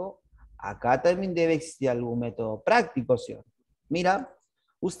práctico, acá también debe existir algún método práctico, ¿sí? Mira,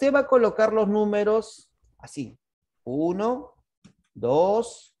 usted va a colocar los números así. 1,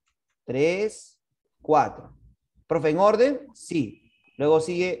 2, 3, 4. ¿Profe, en orden? Sí. Luego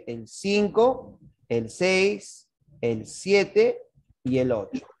sigue el 5, el 6, el 7 y el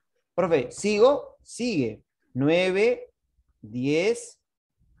 8. Profe, ¿sigo? Sigue. 9, 10,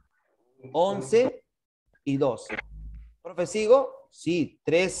 11 y 12. Profe, ¿sigo? Sí.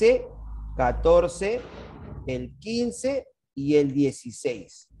 13, 14, el 15 y el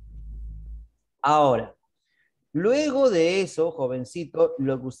 16. Ahora, luego de eso, jovencito,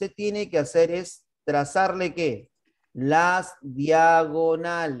 lo que usted tiene que hacer es trazarle, ¿qué? Las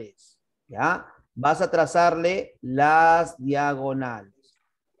diagonales, ¿ya? Vas a trazarle las diagonales.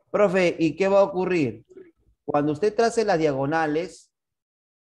 Profe, ¿y qué va a ocurrir? Cuando usted trace las diagonales,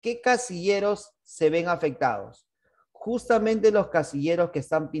 ¿qué casilleros se ven afectados? Justamente los casilleros que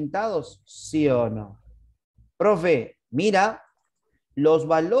están pintados, ¿sí o no? Profe, mira, los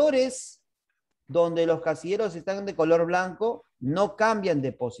valores donde los casilleros están de color blanco no cambian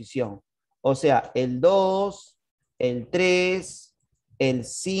de posición. O sea, el 2, el 3, el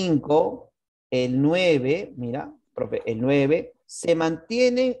 5, el 9, mira, profe, el 9, se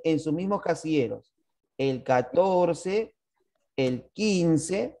mantienen en sus mismos casilleros. El 14, el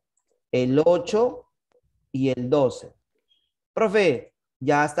 15, el 8 y el 12. Profe,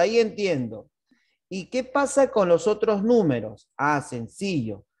 ya hasta ahí entiendo. ¿Y qué pasa con los otros números? Ah,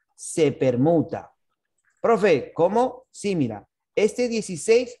 sencillo, se permuta. Profe, ¿cómo? Sí, mira, este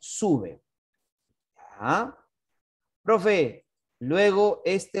 16 sube. ¿Ya? Profe, luego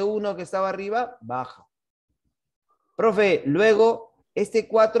este 1 que estaba arriba, baja. Profe, luego este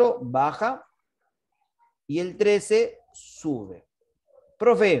 4 baja y el 13 sube.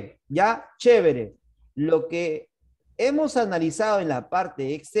 Profe, ya, chévere. Lo que hemos analizado en la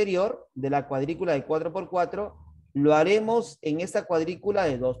parte exterior de la cuadrícula de 4 por 4, lo haremos en esta cuadrícula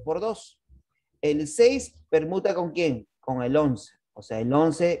de 2 por 2. El 6 permuta ¿con quién? Con el 11. O sea, el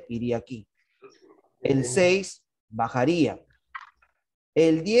 11 iría aquí. El 6 bajaría.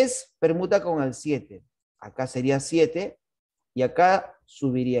 El 10 permuta con el 7. Acá sería 7 y acá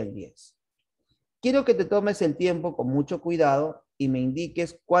subiría el 10. Quiero que te tomes el tiempo con mucho cuidado y me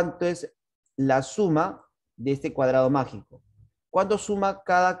indiques cuánto es la suma de este cuadrado mágico. ¿Cuánto suma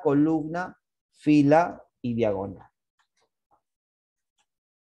cada columna, fila y diagonal?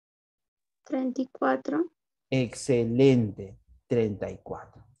 34. Excelente,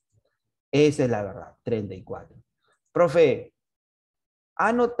 34. Esa es la verdad, 34. Profe,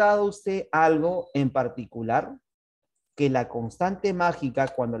 ¿ha notado usted algo en particular? Que la constante mágica,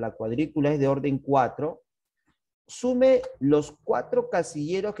 cuando la cuadrícula es de orden 4, sume los 4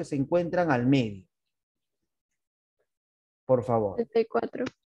 casilleros que se encuentran al medio. Por favor. 34.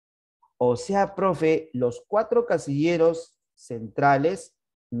 O sea, profe, los 4 casilleros centrales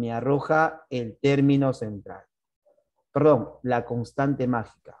me arroja el término central. Perdón, la constante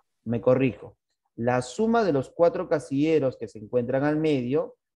mágica. Me corrijo. La suma de los 4 casilleros que se encuentran al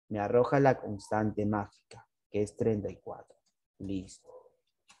medio me arroja la constante mágica, que es 34. Listo.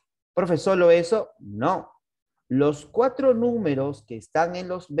 Profe, ¿solo eso? No. Los 4 números que están en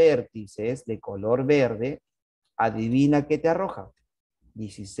los vértices de color verde, adivina qué te arroja.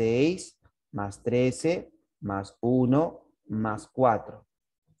 16 más 13 más 1 más 4.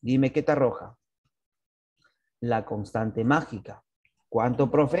 Dime qué te arroja. La constante mágica.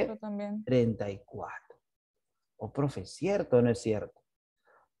 ¿Cuánto, profe? También. 34. Oh, profe, ¿cierto o no es cierto?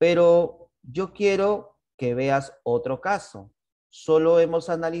 Pero yo quiero que veas otro caso. Solo hemos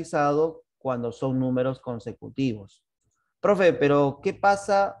analizado cuando son números consecutivos. Profe, pero ¿qué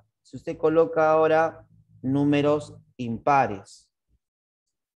pasa si usted coloca ahora números impares.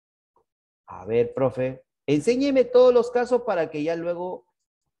 A ver, profe, enséñeme todos los casos para que ya luego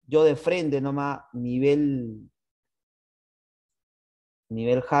yo de frente nomás, nivel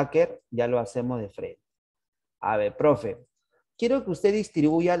hacker, ya lo hacemos de frente. A ver, profe, quiero que usted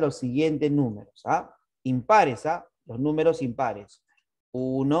distribuya los siguientes números, ¿ah? Impares, ¿ah? Los números impares.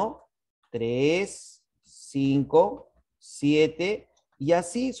 1, 3, 5, 7, y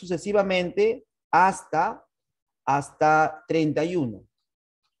así sucesivamente hasta 31.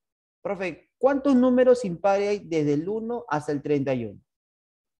 Profe, ¿cuántos números impares hay desde el 1 hasta el 31?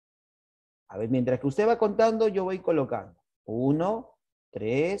 A ver, mientras que usted va contando, yo voy colocando. 1,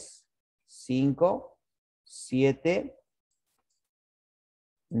 3, 5, 7,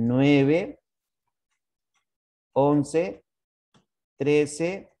 9, 11,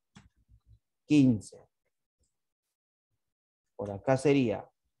 13, 15. Por acá sería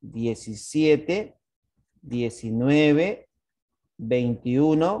 17, 19,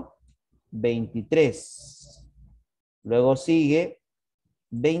 21, 23. Luego sigue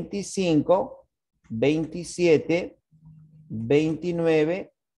 25, 27,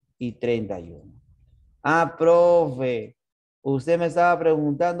 29 y 31. Ah, profe, usted me estaba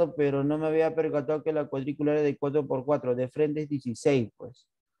preguntando, pero no me había percatado que la cuadrícula era de 4×4. De frente es 16, pues.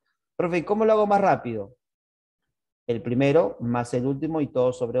 Profe, ¿cómo lo hago más rápido? El primero más el último y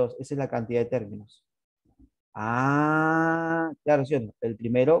todo sobre 2. Esa es la cantidad de términos. Ah, claro, ¿sí o no? El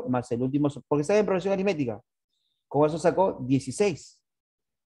primero más el último, porque está en progresión aritmética. Con eso sacó 16.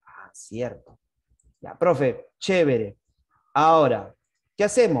 Ah, cierto. Ya, profe, chévere. Ahora, ¿qué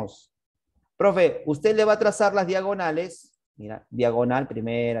hacemos? Profe, usted le va a trazar las diagonales. Mira, diagonal,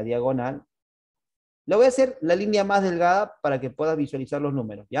 primera, diagonal. Le voy a hacer la línea más delgada para que puedas visualizar los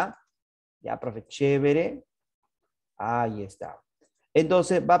números, ¿ya? Ya, profe, chévere. Ahí está.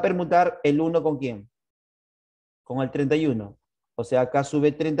 Entonces, va a permutar el 1 con quién? Con el 31. O sea, acá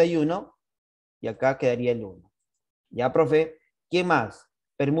sube 31 y acá quedaría el 1. Ya, profe. ¿Quién más?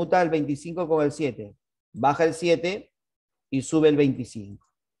 Permuta el 25 con el 7. Baja el 7 y sube el 25.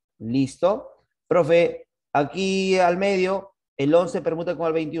 ¿Listo? Profe, aquí al medio, el 11 permuta con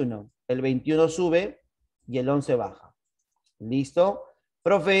el 21. El 21 sube y el 11 baja. ¿Listo?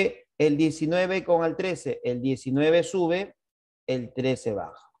 Profe, el 19 con el 13. El 19 sube, el 13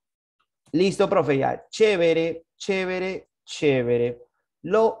 baja. Listo, profe, ya. Chévere, chévere, chévere.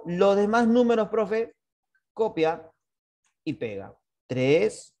 Los demás números, profe, copia y pega.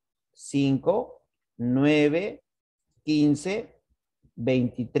 3, 5, 9, 15,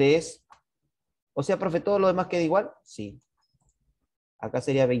 23. O sea, profe, ¿todo lo demás queda igual? Sí. Acá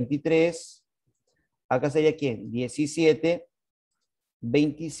sería 23. Acá sería ¿quién? 17,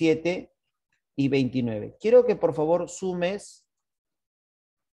 27 y 29. Quiero que por favor sumes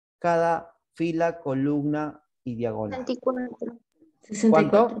cada fila, columna y diagonal. 64.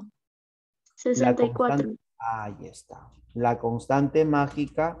 ¿Cuánto? 64. Ahí está. La constante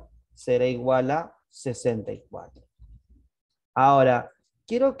mágica será igual a 64. Ahora,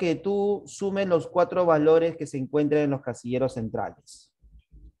 quiero que tú sumes los 4 valores que se encuentran en los casilleros centrales.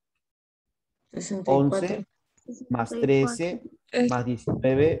 11 más 13 más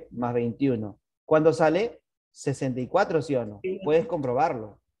 19 más 21. ¿Cuándo sale? 64, ¿sí o no? Puedes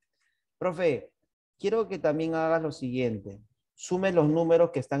comprobarlo. Profe, quiero que también hagas lo siguiente. Sume los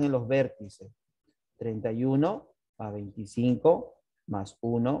números que están en los vértices. 31 más 25 más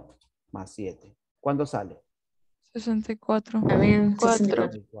 1 más 7. ¿Cuándo sale? 64. También 4.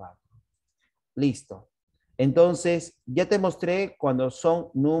 Listo. Entonces, ya te mostré cuando son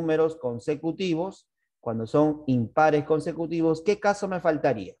números consecutivos, cuando son impares consecutivos, ¿qué caso me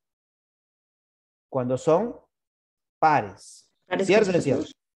faltaría? Cuando son pares. ¿Cierto o no es cierto?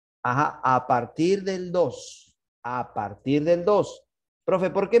 Ajá, a partir del 2. A partir del 2. Profe,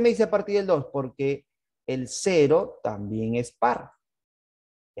 ¿por qué me dice a partir del 2? Porque el 0 también es par.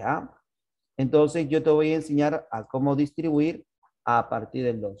 ¿Ya? Entonces, yo te voy a enseñar a cómo distribuir a partir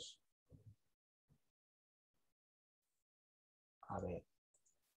del 2. A ver.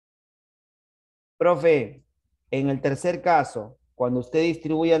 Profe, en el tercer caso, cuando usted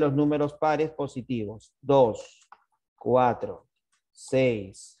distribuya los números pares positivos, 2, 4,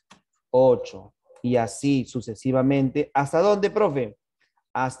 6, 8, y así sucesivamente, ¿hasta dónde, profe?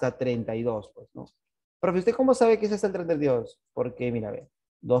 Hasta 32, pues, ¿no? Profe, ¿usted cómo sabe que es hasta el 32? Porque, mira, ve,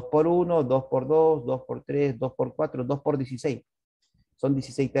 2 por 1, 2 por 2, 2 por 3, 2 por 4, 2 por 16. Son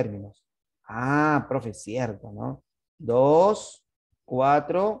 16 términos. Ah, profe, cierto, ¿no? 2,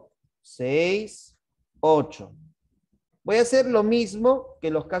 4, 6, 8. Voy a hacer lo mismo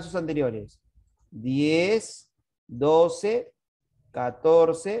que los casos anteriores. 10, 12,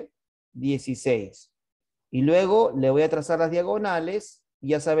 14, 16. Y luego le voy a trazar las diagonales y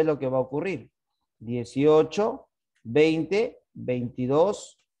ya sabes lo que va a ocurrir. 18, 20,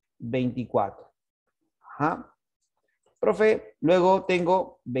 22, 24. Ajá. Profe, luego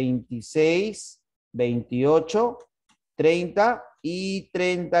tengo 26, 28, 30 y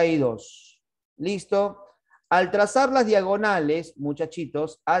 32. ¿Listo? Al trazar las diagonales,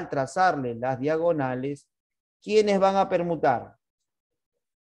 muchachitos, al trazarle las diagonales, ¿quiénes van a permutar?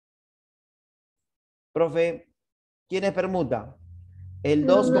 Profe, ¿quiénes permutan? El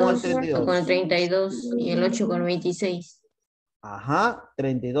 2 Los con el dos 32. Con el 32 y el 8 con el 26. Ajá,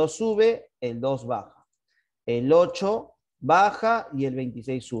 32 sube, el 2 baja. El 8 baja y el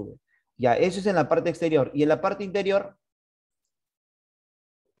 26 sube. Ya, eso es en la parte exterior. ¿Y en la parte interior?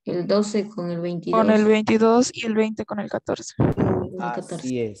 El 12 con el Con el 22. 22 y el 20 con el 14. El 14.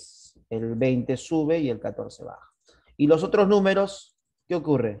 Así es. El 20 sube y el 14 baja. ¿Y los otros números? ¿Qué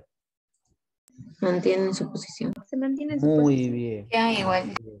ocurre? Mantienen su posición. Se mantiene en su Muy posición. bien. Ya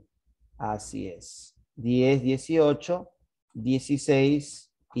igual. Así es. 10, 18,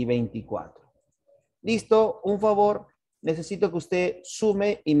 16 y 24. Listo, un favor. Necesito que usted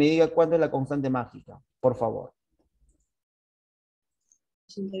sume y me diga cuánto es la constante mágica. Por favor.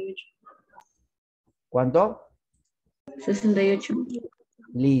 68. ¿Cuánto? 68.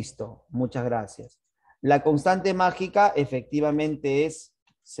 Listo, muchas gracias. La constante mágica efectivamente es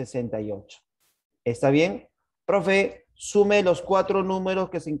 68. ¿Está bien? Profe, sume los 4 números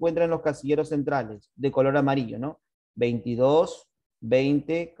que se encuentran en los casilleros centrales, de color amarillo, ¿no? 22,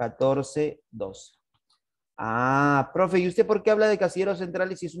 20, 14, 12. Ah, profe, ¿y usted por qué habla de casilleros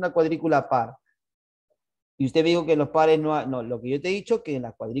centrales si es una cuadrícula par? Y usted me dijo que en los pares no, lo que yo te he dicho, que en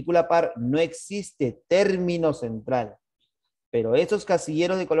la cuadrícula par no existe término central. Pero estos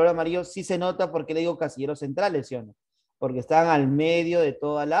casilleros de color amarillo sí se nota porque le digo casilleros centrales, ¿sí o no? Porque están al medio de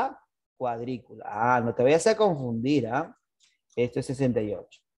toda la cuadrícula. Ah, no te vayas a confundir, ¿ah? Esto es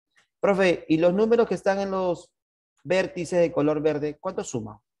 68. Profe, ¿y los números que están en los vértices de color verde, cuánto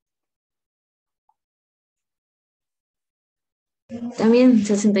suma? También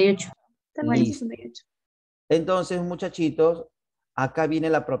 68. También Listo. 68. Entonces, muchachitos, acá viene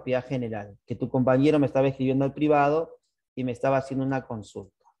la propiedad general, que tu compañero me estaba escribiendo al privado y me estaba haciendo una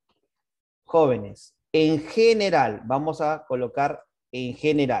consulta. Jóvenes, en general, vamos a colocar en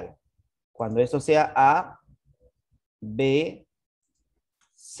general. Cuando esto sea A, B,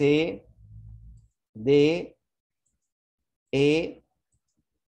 C, D, E,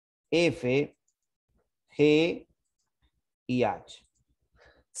 F, G y H.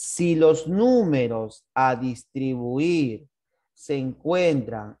 Si los números a distribuir se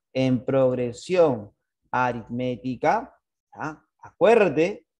encuentran en progresión aritmética, ¿ah?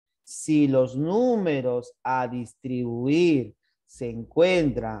 Acuérdate, si los números a distribuir se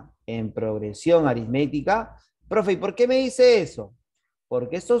encuentran en progresión aritmética, profe, ¿y por qué me dice eso?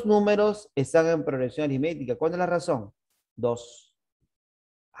 Porque estos números están en progresión aritmética. ¿Cuál es la razón? 2.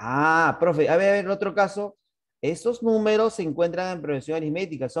 Ah, profe, a ver, otro caso. Estos números se encuentran en progresión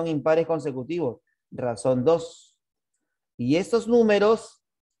aritmética, son impares consecutivos. Razón 2. Y estos números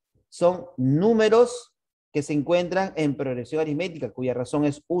son números que se encuentran en progresión aritmética, cuya razón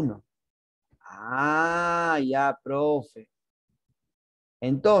es 1. Ah, ya, profe.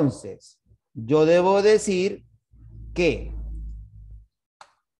 Entonces, yo debo decir que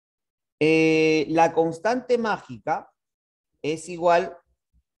la constante mágica es igual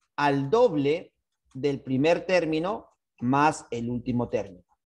al doble del primer término más el último término.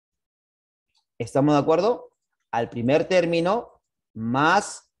 ¿Estamos de acuerdo? Al primer término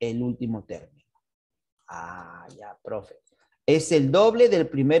más el último término. Ah, ya, profe. Es el doble del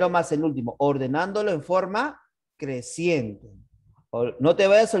primero más el último, ordenándolo en forma creciente. No te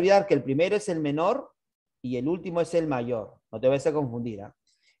vayas a olvidar que el primero es el menor y el último es el mayor. No te vayas a confundir, ¿eh?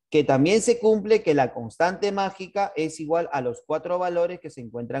 Que también se cumple que la constante mágica es igual a los 4 valores que se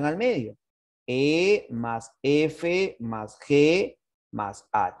encuentran al medio. E más F más G más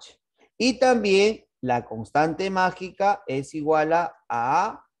H. Y también la constante mágica es igual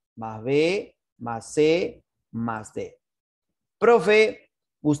a más B más C más D. Profe,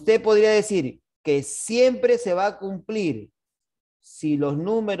 usted podría decir que siempre se va a cumplir si los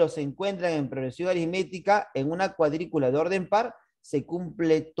números se encuentran en progresión aritmética en una cuadrícula de orden par, se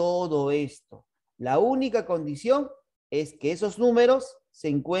cumple todo esto. La única condición es que esos números se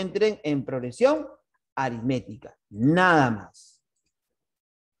encuentren en progresión aritmética. Nada más.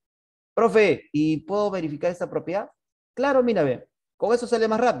 Profe, ¿y puedo verificar esta propiedad? Claro, mira, a ver. Con eso sale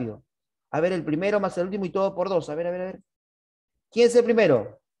más rápido. A ver, el primero más el último y todo por 2. A ver, a ver, a ver. ¿Quién es el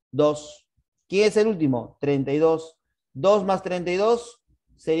primero? 2. ¿Quién es el último? 32. 2 más 32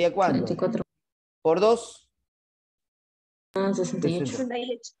 sería ¿cuánto? 44. por 2. 68.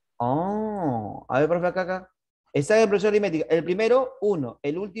 68. Oh, a ver, profe, acá. Está en expresión aritmética. El primero, 1.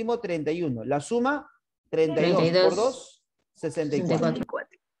 El último, 31. La suma, 32. Por 32. 2, 64.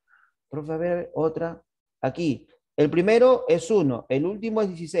 64. Profe, a ver, otra. Aquí. El primero es 1. El último es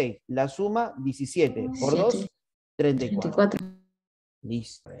 16. La suma, 17. Por 2, 34. 34.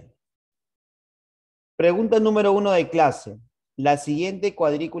 Listo. Pregunta número 1 de clase. La siguiente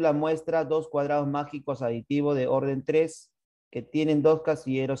cuadrícula muestra dos cuadrados mágicos aditivos de orden 3 que tienen dos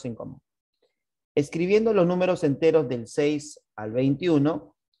casilleros en común. Escribiendo los números enteros del 6 al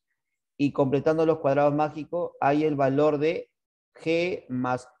 21 y completando los cuadrados mágicos, hay el valor de G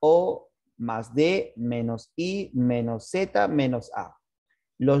más O más D menos I menos Z menos A.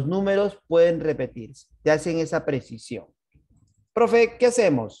 Los números pueden repetirse. Te hacen esa precisión. Profe, ¿qué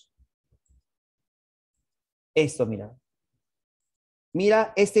hacemos? Esto, mira.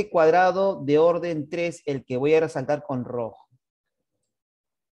 Mira este cuadrado de orden 3, el que voy a resaltar con rojo.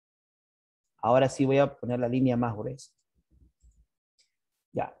 Ahora sí voy a poner la línea más gruesa.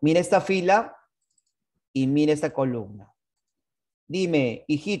 Ya, mira esta fila y mira esta columna. Dime,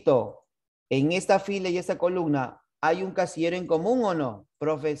 hijito, ¿en esta fila y esta columna hay un casillero en común o no?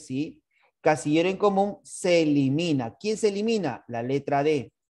 Profe, sí. Casillero en común se elimina. ¿Quién se elimina? La letra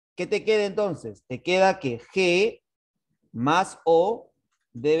D. ¿Qué te queda entonces? Te queda que G más O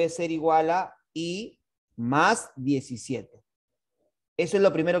debe ser igual a I más 17. Eso es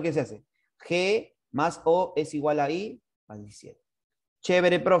lo primero que se hace. G más O es igual a I más 17.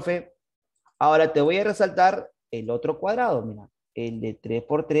 Chévere, profe. Ahora te voy a resaltar el otro cuadrado, mira. El de 3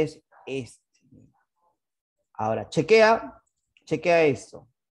 por 3, este. Ahora, chequea esto.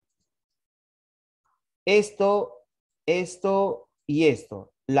 Esto y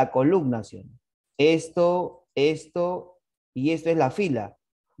esto. La columna, ¿sí? Esto y esto es la fila.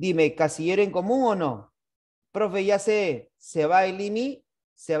 Dime, ¿casillero en común o no? Profe, ya sé, se va a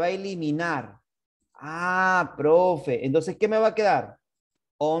eliminar. Ah, profe, entonces, ¿qué me va a quedar?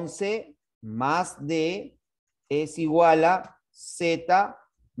 11 más D es igual a Z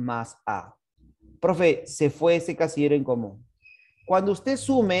más A. Profe, se fue ese casillero en común. Cuando usted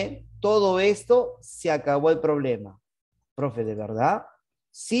sume todo esto, se acabó el problema. Profe, ¿de verdad?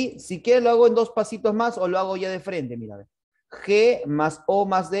 Sí, si quiere lo hago en 2 pasitos más o lo hago ya de frente, mira. G más O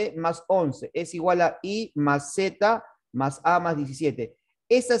más D más 11 es igual a I más Z más A más 17.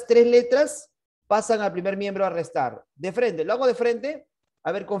 Esas 3 letras pasan al primer miembro a restar. De frente, ¿lo hago de frente?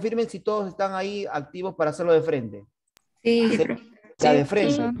 A ver, confirmen si todos están ahí activos para hacerlo de frente. Sí, Ya Sí, de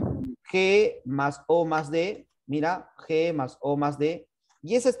frente. profesor. G más O más D, mira, G más O más D.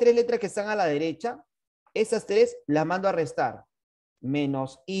 Y esas 3 letras que están a la derecha, esas 3 las mando a restar.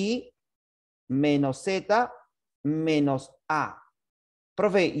 Menos I, menos Z, menos A.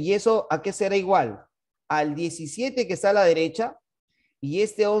 Profe, ¿y eso a qué será igual? Al 17 que está a la derecha y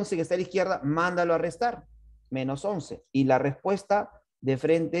este 11 que está a la izquierda, mándalo a restar. Menos 11. Y la respuesta de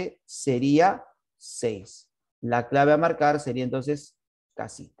frente sería 6. La clave a marcar sería entonces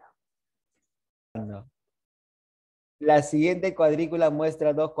casita. La siguiente cuadrícula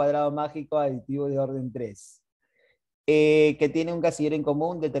muestra dos cuadrados mágicos aditivos de orden 3. Que tiene un casillero en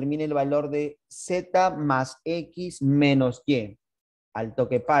común, determine el valor de Z más X menos Y. Al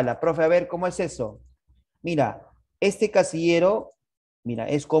toque pala. Profe, a ver, ¿cómo es eso? Mira, este casillero, mira,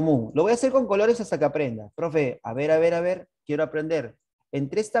 es común. Lo voy a hacer con colores hasta que aprenda. Profe, a ver, quiero aprender.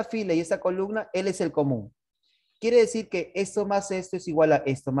 Entre esta fila y esta columna, él es el común. Quiere decir que esto más esto es igual a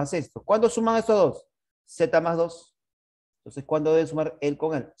esto más esto. ¿Cuándo suman estos dos? Z más 2. Entonces, ¿cuándo debe sumar él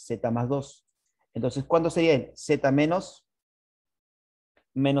con él? Z más 2. Entonces, ¿cuándo sería él? Z menos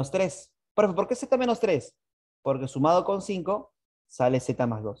 3. Profe, ¿por qué Z menos 3? Porque sumado con 5 sale Z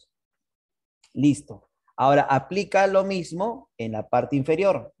más 2. Listo. Ahora aplica lo mismo en la parte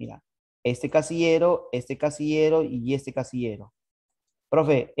inferior. Mira, este casillero y este casillero.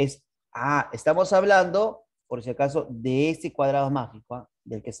 Profe, estamos hablando, por si acaso, de este cuadrado mágico, ¿eh?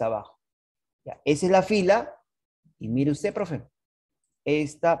 Del que está abajo. Ya, esa es la fila. Y mire usted, profe.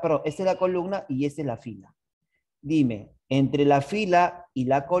 Esta es la columna y esta es la fila. Dime, entre la fila y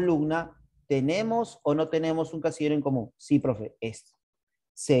la columna, ¿tenemos o no tenemos un casillero en común? Sí, profe, esto.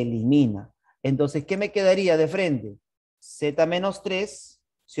 Se elimina. Entonces, ¿qué me quedaría de frente? Z menos 3,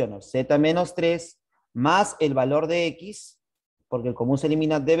 ¿sí o no? Z menos 3 más el valor de X, porque el común se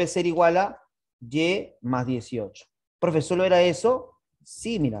elimina, debe ser igual a Y más 18. Profe, ¿solo era eso?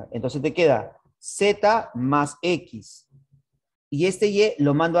 Sí, mira. Entonces te queda Z más X. Y este Y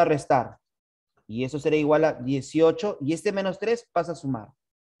lo mando a restar. Y eso será igual a 18. Y este menos 3 pasa a sumar.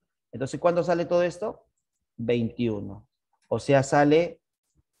 Entonces, ¿cuándo sale todo esto? 21. O sea, sale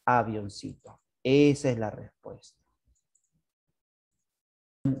avioncito. Esa es la respuesta.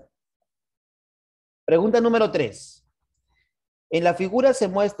 Pregunta número 3. En la figura se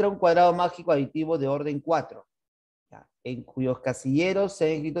muestra un cuadrado mágico aditivo de orden 4, ¿ya? En cuyos casilleros se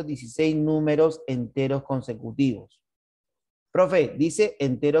han escrito 16 números enteros consecutivos. Profe, dice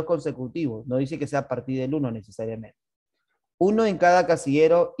enteros consecutivos, no dice que sea a partir del 1 necesariamente. Uno en cada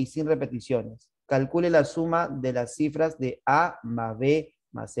casillero y sin repeticiones. Calcule la suma de las cifras de A más B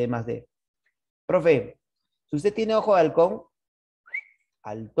más C más D. Profe, si usted tiene ojo de halcón,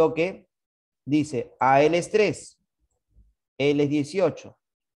 al toque, dice a L es 3, L es 18.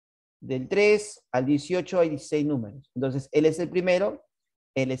 Del 3 al 18 hay 16 números. Entonces, L es el primero,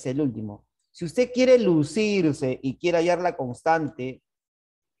 L es el último. Si usted quiere lucirse y quiere hallar la constante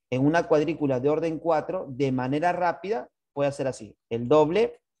en una cuadrícula de orden 4, de manera rápida, puede hacer así. El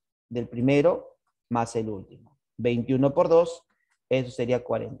doble del primero más el último. 21 por 2, eso sería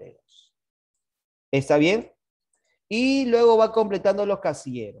 42. ¿Está bien? Y luego va completando los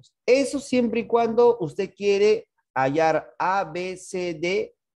casilleros. Eso siempre y cuando usted quiere hallar A, B, C,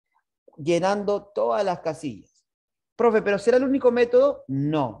 D, llenando todas las casillas. Profe, ¿pero será el único método?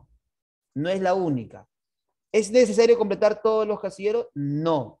 No, no es la única. ¿Es necesario completar todos los casilleros?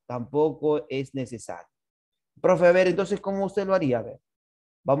 No, tampoco es necesario. Profe, a ver, entonces, ¿cómo usted lo haría? A ver,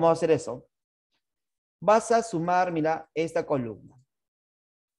 vamos a hacer eso. Vas a sumar, mira, esta columna.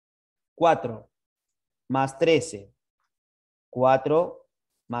 4 más 13. 4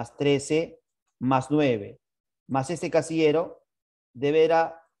 más 13 más 9. Más este casillero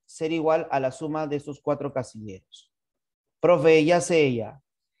deberá ser igual a la suma de esos 4 casilleros. Profe, ya sé ella.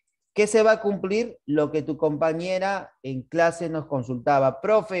 ¿Qué se va a cumplir? Lo que tu compañera en clase nos consultaba.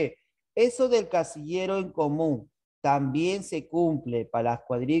 Profe, eso del casillero en común también se cumple para las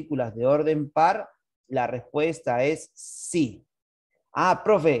cuadrículas de orden par. La respuesta es sí. Ah,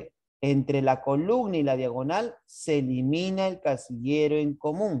 profe, entre la columna y la diagonal se elimina el casillero en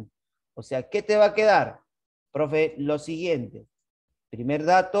común. O sea, ¿qué te va a quedar? Profe, lo siguiente. Primer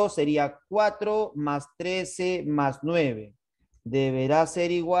dato sería 4 más 13 más 9. Deberá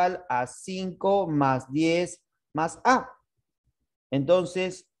ser igual a 5 más 10 más A.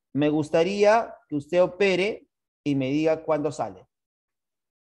 Entonces, me gustaría que usted opere y me diga cuánto sale.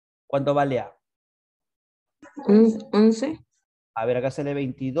 ¿Cuánto vale A? 11. A ver, acá sale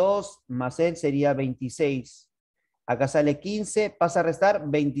 22, más él sería 26. Acá sale 15, pasa a restar,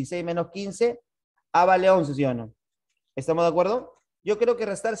 26 menos 15. A vale 11, ¿sí o no? ¿Estamos de acuerdo? Yo creo que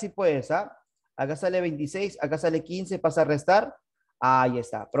restar sí puedes, ¿ah? Acá sale 26, acá sale 15, pasa a restar. Ahí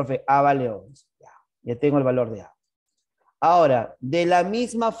está, profe, A vale 11. Ya tengo el valor de A. Ahora, de la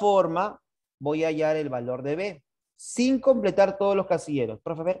misma forma, voy a hallar el valor de B, sin completar todos los casilleros.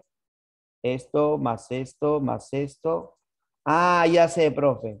 Profe, a ver. Esto, más esto, más esto. Ah, ya sé,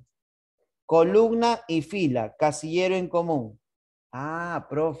 profe. Columna y fila, casillero en común. Ah,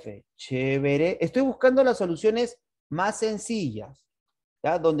 profe, chévere. Estoy buscando las soluciones más sencillas,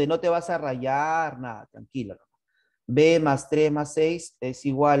 ¿ya? Donde no te vas a rayar, nada, tranquilo. B más 3 más 6 es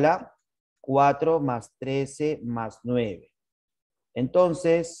igual a 4 más 13 más 9.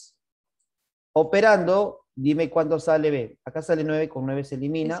 Entonces, operando, dime cuánto sale B. Acá sale 9, con 9 se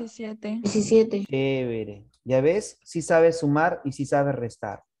elimina. 17. 17. Chévere. ¿Ya ves? Sí sabes sumar y sí sabes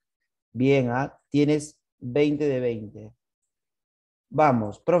restar. Bien, ¿ah? Tienes 20 de 20.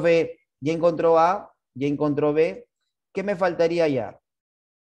 Vamos, profe, ya encontró A, ya encontró B. ¿Qué me faltaría ya?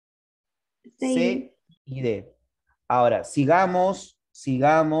 C y D. Ahora, sigamos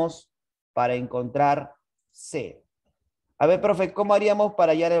para encontrar C. A ver, profe, ¿cómo haríamos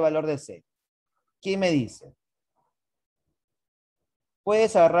para hallar el valor de C? ¿Quién me dice?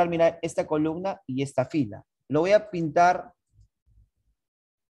 Puedes agarrar, mira, esta columna y esta fila. Lo voy a pintar.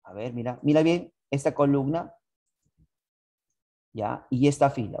 A ver, mira bien esta columna. ¿Ya? Y esta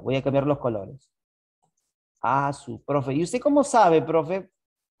fila. Voy a cambiar los colores. Ah, su profe. ¿Y usted cómo sabe, profe?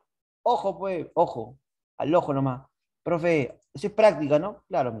 Ojo, pues, ojo. Al ojo nomás. Profe, eso es práctica, ¿no?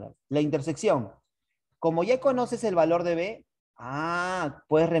 Claro, mira. La intersección. Como ya conoces el valor de B,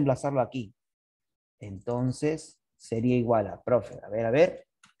 puedes reemplazarlo aquí. Entonces, sería igual a, profe, a ver.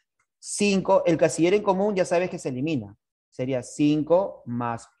 5, el casillero en común ya sabes que se elimina. Sería 5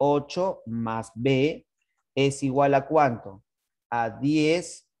 más 8 más B es igual a ¿cuánto? A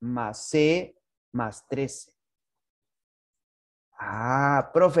 10 más C más 13.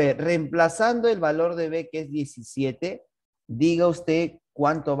 Profe, reemplazando el valor de B, que es 17, diga usted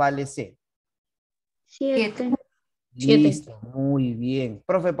cuánto vale C. 7. Listo, muy bien.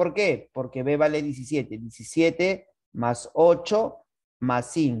 Profe, ¿por qué? Porque B vale 17. 17 más 8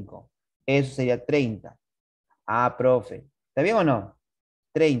 más 5. Eso sería 30. Profe. ¿Está bien o no?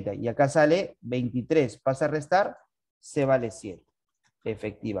 30. Y acá sale 23. Pasa a restar, C vale 7.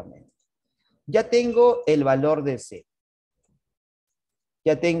 Efectivamente. Ya tengo el valor de C.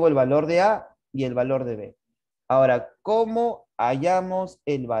 Ya tengo el valor de A y el valor de B. Ahora, ¿cómo hallamos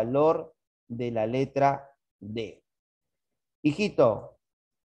el valor de la letra D? Hijito,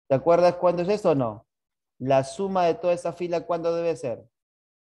 ¿te acuerdas cuándo es eso o no? La suma de toda esa fila, ¿cuándo debe ser?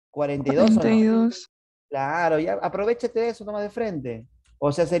 ¿42 o no? 42. Claro, ya aprovechate de eso nomás de frente.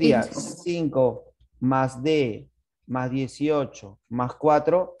 O sea, sería 5 más D más 18 más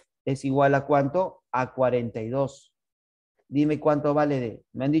 4 es igual a ¿cuánto? A 42. Dime cuánto vale D.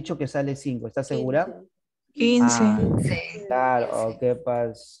 Me han dicho que sale 5. ¿Estás segura? 15. Ah, claro, ¿qué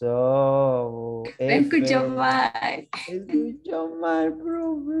pasó? Me escuchó mal. Escuchó mal,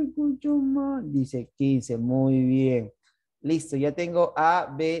 profe, escuchó mal. Dice 15, muy bien. Listo, ya tengo A,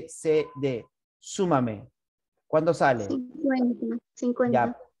 B, C, D. Súmame. ¿Cuánto sale? 50. 50.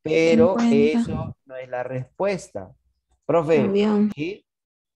 Ya, pero 50. eso no es la respuesta. Profe, Cambió. ¿sí?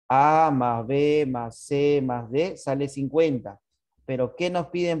 A más B más C más D sale 50. Pero ¿qué nos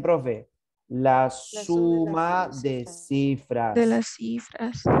piden, profe? La suma de cifras. De las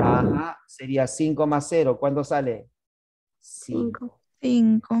cifras. Ajá, sería 5 más 0. ¿Cuánto sale? 5.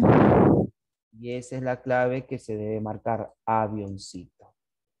 5. Y esa es la clave que se debe marcar, avioncito.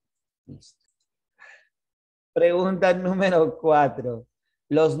 Listo. Pregunta número 4.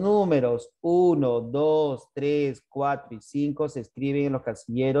 Los números 1, 2, 3, 4 y 5 se escriben en los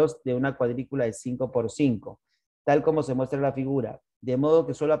casilleros de una cuadrícula de 5 por 5, tal como se muestra en la figura, de modo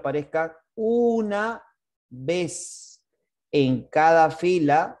que solo aparezca una vez en cada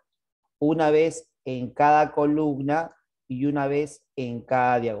fila, una vez en cada columna y una vez en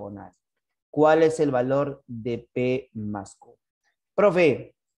cada diagonal. ¿Cuál es el valor de P más Q?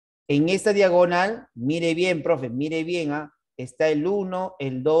 Profe, en esta diagonal, mire bien, profe, mire bien, ¿ah? Está el 1,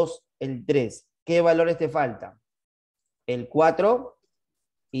 el 2, el 3. ¿Qué valores te faltan? El 4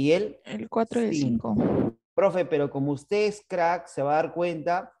 y el El 4 y el 5. 5. Profe, pero como usted es crack, se va a dar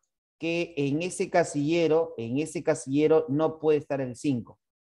cuenta que en ese casillero no puede estar el 5.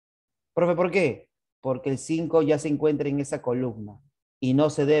 Profe, ¿por qué? Porque el 5 ya se encuentra en esa columna y no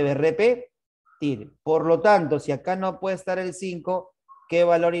se debe repetir. Por lo tanto, si acá no puede estar el 5, ¿qué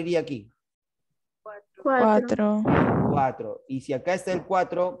valor iría aquí? 4. 4. 4. Y si acá está el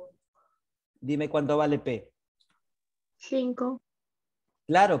 4, dime cuánto vale P. 5.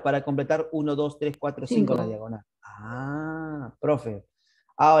 Claro, para completar 1, 2, 3, 4, 5 en la diagonal. Ah, profe.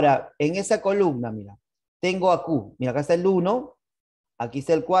 Ahora, en esa columna, mira, tengo a Q. Mira, acá está el 1, aquí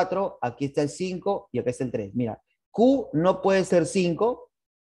está el 4, aquí está el 5 y acá está el 3. Mira, Q no puede ser 5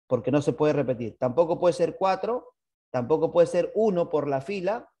 porque no se puede repetir. Tampoco puede ser 4, tampoco puede ser 1 por la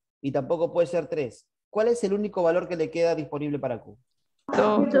fila y tampoco puede ser 3. ¿Cuál es el único valor que le queda disponible para Q?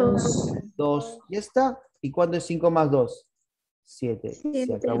 2. 2. ¿Ya está? ¿Y cuándo es 5 más 2? 7. Se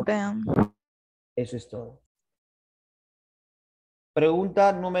 7. acabó. Vean. Eso es todo.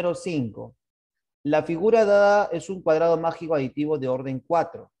 Pregunta número 5. La figura dada es un cuadrado mágico aditivo de orden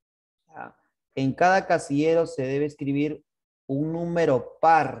 4. ¿Ya? En cada casillero se debe escribir un número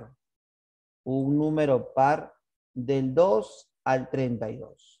par. Un número par del 2 al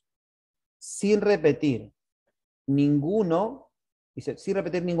 32. Sin repetir ninguno, dice, sin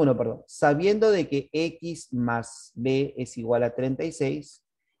repetir ninguno, perdón, sabiendo de que X más B es igual a 36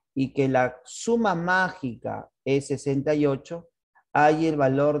 y que la suma mágica es 68, hay el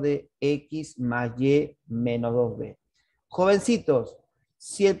valor de X más Y menos 2B. Jovencitos,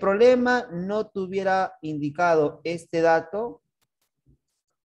 si el problema no tuviera indicado este dato,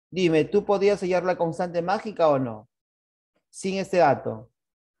 dime, ¿tú podías hallar la constante mágica o no? Sin este dato.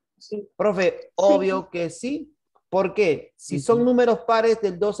 Sí. Profe, Sí. obvio que sí. ¿Por qué? Si son números pares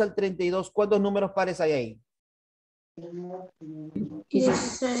del 2 al 32, ¿cuántos números pares hay ahí?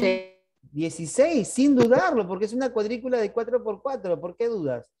 16. 16, sin dudarlo, porque es una cuadrícula de 4 por 4. ¿Por qué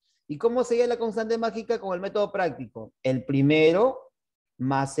dudas? ¿Y cómo sería la constante mágica con el método práctico? El primero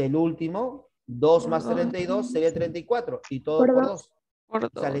más el último, 2 Por más 2. 32 sería 34, y todo Por por 2. 2.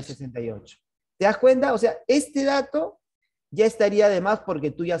 Por Sale 2. 68. ¿Te das cuenta? O sea, este dato ya estaría de más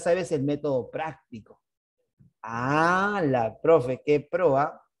porque tú ya sabes el método práctico. Ah, la profe, qué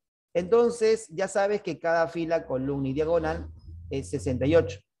proa. Entonces, ya sabes que cada fila, columna y diagonal es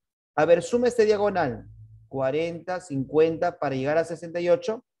 68. A ver, suma este diagonal. 40, 50, para llegar a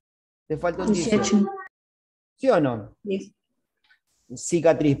 68, te falta un 18. 18. ¿Sí o no? 10.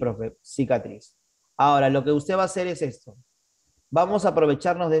 Cicatriz, profe, cicatriz. Ahora, lo que usted va a hacer es esto. Vamos a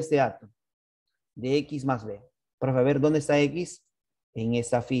aprovecharnos de este dato, de X más B. Profe, a ver, ¿dónde está X? En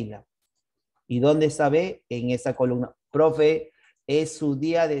esa fila. ¿Y dónde está B? En esa columna. Profe, es su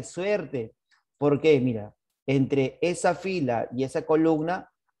día de suerte. ¿Por qué? Mira, entre esa fila y esa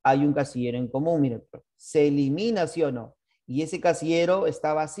columna hay un casillero en común. Mira, se elimina, ¿sí o no? Y ese casillero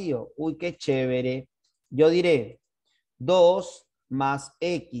está vacío. Uy, qué chévere. Yo diré 2 más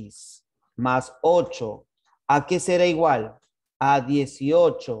X más 8. ¿A qué será igual? A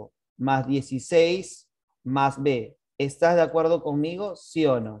 18 más 16 más B. ¿Estás de acuerdo conmigo? ¿Sí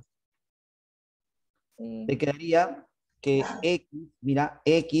o no? Sí. Te quedaría que X, mira,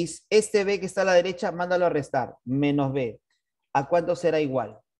 X, este B que está a la derecha, mándalo a restar, menos B. ¿A cuánto será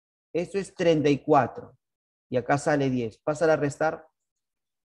igual? Esto es 34. Y acá sale 10. Pásala a restar.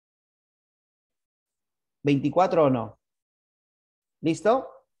 ¿24 o no? ¿Listo?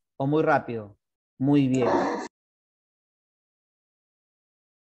 ¿O muy rápido? Muy bien.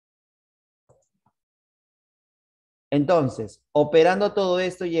 Entonces, operando todo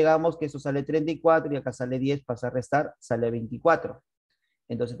esto, llegamos que eso sale 34 y acá sale 10, pasa a restar, sale 24.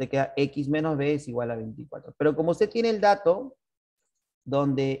 Entonces te queda X menos B es igual a 24. Pero como usted tiene el dato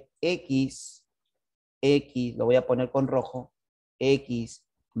donde X, lo voy a poner con rojo, X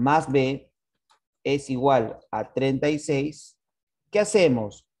más B es igual a 36, ¿qué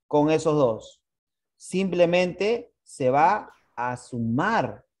hacemos con esos dos? Simplemente se va a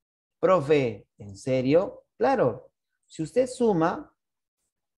sumar. Profe, ¿en serio? Claro. Si usted suma,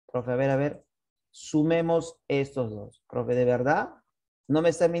 profe, a ver, sumemos estos dos. Profe, ¿de verdad? ¿No me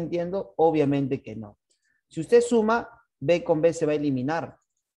está mintiendo? Obviamente que no. Si usted suma, B con B se va a eliminar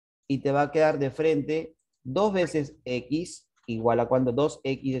y te va a quedar de frente 2 veces X igual a cuando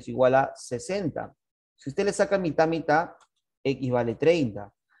 2X es igual a 60. Si usted le saca mitad, mitad, X vale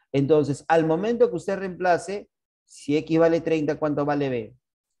 30. Entonces, al momento que usted reemplace, si X vale 30, ¿cuánto vale B?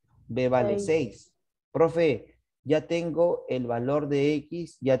 B vale 6. Profe, ya tengo el valor de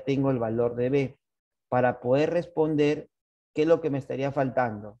X, ya tengo el valor de B. Para poder responder, ¿qué es lo que me estaría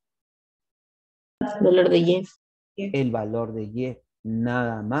faltando? Valor de Y. El valor de Y,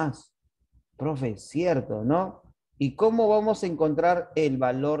 nada más. Profe, cierto, ¿no? ¿Y cómo vamos a encontrar el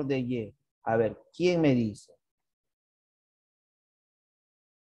valor de Y? A ver, ¿quién me dice?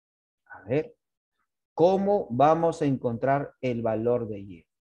 A ver, ¿cómo vamos a encontrar el valor de Y?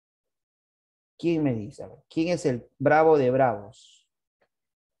 ¿Quién me dice? A ver, ¿quién es el bravo de bravos?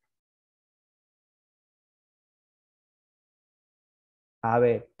 A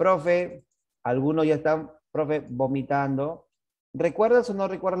ver, profe, algunos ya están, profe, vomitando. ¿Recuerdas o no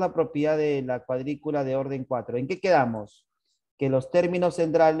recuerdas la propiedad de la cuadrícula de orden 4? ¿En qué quedamos? Que los términos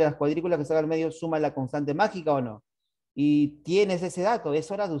centrales de las cuadrículas que están al medio suman la constante mágica o no. Y tienes ese dato,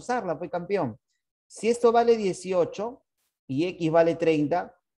 es hora de usarla, pues campeón. Si esto vale 18 y X vale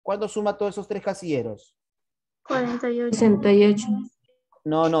 30, ¿cuándo suma todos esos tres casilleros? 48. 68.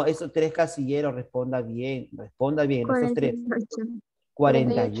 No, esos tres casilleros, responda bien, esos tres. 48.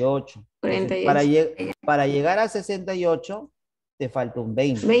 48. Entonces, 48. para llegar a 68, te falta un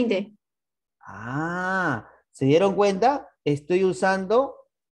 20. 20. Ah, ¿se dieron cuenta? Estoy usando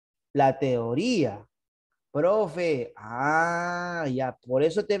la teoría. Profe, ya, por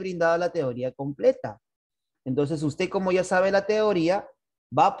eso te he brindado la teoría completa. Entonces, usted como ya sabe la teoría,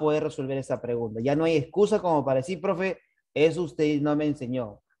 va a poder resolver esa pregunta. Ya no hay excusa como para decir, profe, eso usted no me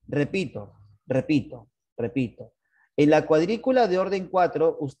enseñó. Repito. En la cuadrícula de orden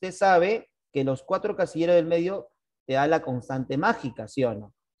 4, usted sabe que los 4 casilleros del medio te da la constante mágica, ¿sí o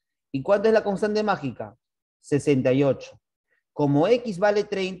no? ¿Y cuánto es la constante mágica? 68. Como X vale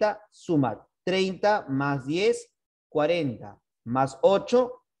 30, suma 30 más 10, 40, más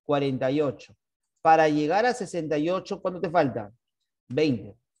 8, 48. Para llegar a 68, ¿cuánto te falta?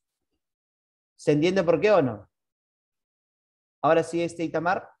 20. ¿Se entiende por qué o no? Ahora sí,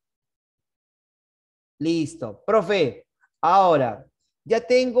 Itamar. Listo. Profe, ahora, ya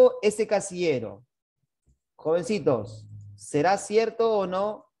tengo ese casillero. Jovencitos, ¿será cierto o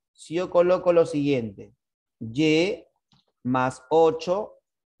no si yo coloco lo siguiente? Y más 8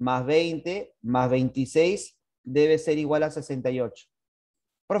 más 20 más 26 debe ser igual a 68.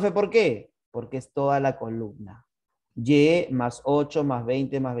 Profe, ¿por qué? Porque es toda la columna. Y más 8 más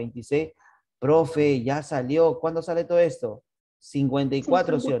 20 más 26. Profe, ya salió. ¿Cuándo sale todo esto?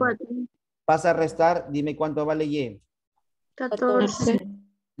 54, ¿sí o no? 54. Pasa a restar, dime cuánto vale Y. 14.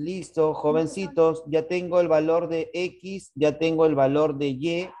 Listo, jovencitos, ya tengo el valor de X, ya tengo el valor de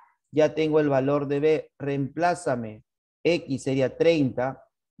Y, ya tengo el valor de B. Reemplázame. X sería 30,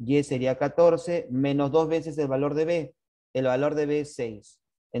 Y sería 14, menos 2 veces el valor de B. El valor de B es 6.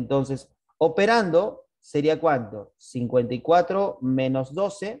 Entonces, operando, ¿sería cuánto? 54 menos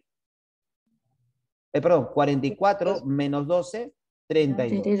 12. Perdón, 44 menos 12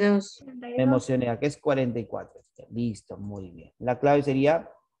 32. 32. Me emocioné, acá es 44. Listo, muy bien. La clave sería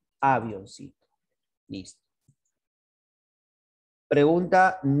avioncito. Listo.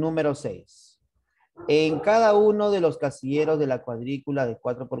 Pregunta número 6. En cada uno de los casilleros de la cuadrícula de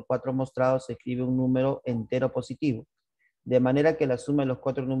 4x4 mostrados se escribe un número entero positivo, de manera que la suma de los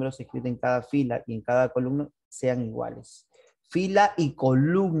 4 números escritos en cada fila y en cada columna sean iguales. Fila y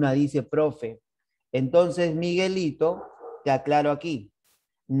columna, dice profe. Entonces, Miguelito, te aclaro aquí,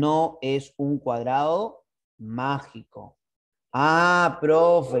 no es un cuadrado mágico. Ah,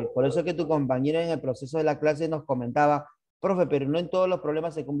 profe, por eso es que tu compañero en el proceso de la clase nos comentaba, profe, pero no en todos los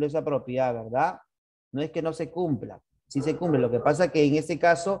problemas se cumple esa propiedad, ¿verdad? No es que no se cumpla, sí se cumple. Lo que pasa es que en este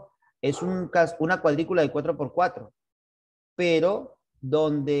caso es una cuadrícula de 4x4, pero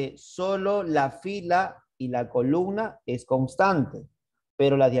donde solo la fila y la columna es constante,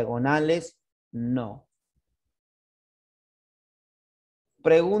 pero las diagonales no.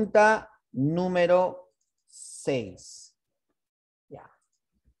 Pregunta número 6. Ya.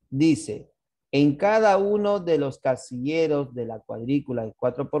 Dice, en cada uno de los casilleros de la cuadrícula de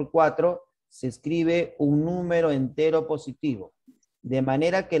 4x4 se escribe un número entero positivo, de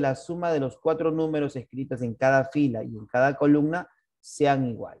manera que la suma de los 4 números escritos en cada fila y en cada columna sean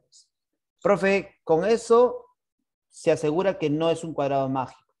iguales. Profe, con eso se asegura que no es un cuadrado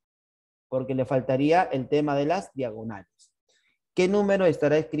mágico, porque le faltaría el tema de las diagonales. ¿Qué número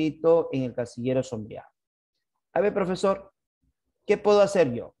estará escrito en el casillero sombreado? A ver, profesor, ¿qué puedo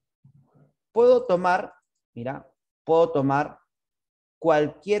hacer yo? Puedo tomar, mira, puedo tomar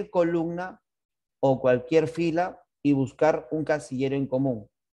cualquier columna o cualquier fila y buscar un casillero en común.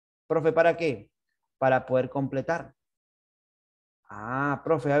 Profe, ¿para qué? Para poder completar. Ah,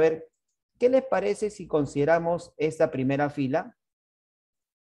 profe, a ver, ¿qué les parece si consideramos esta primera fila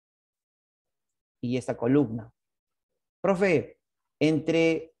y esta columna? Profe,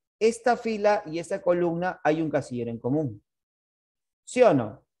 entre esta fila y esta columna hay un casillero en común. ¿Sí o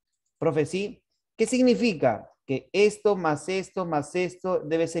no? Profe, sí. ¿Qué significa? Que esto más esto más esto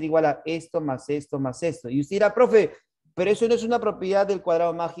debe ser igual a esto más esto más esto. Y usted dirá, profe, pero eso no es una propiedad del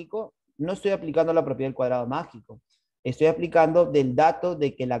cuadrado mágico. No estoy aplicando la propiedad del cuadrado mágico. Estoy aplicando del dato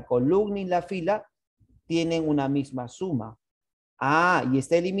de que la columna y la fila tienen una misma suma. Ah, y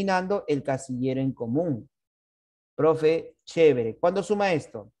está eliminando el casillero en común. Profe, chévere. ¿Cuándo suma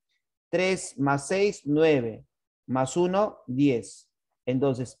esto? 3 más 6, 9. Más 1, 10.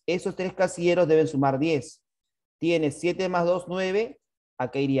 Entonces, esos 3 casilleros deben sumar 10. Tienes 7 más 2, 9.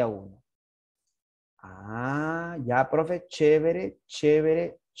 Acá iría 1. Ah, ya, profe. Chévere,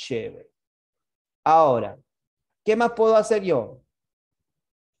 chévere, chévere. Ahora, ¿qué más puedo hacer yo?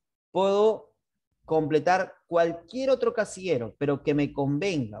 Puedo completar cualquier otro casillero, pero que me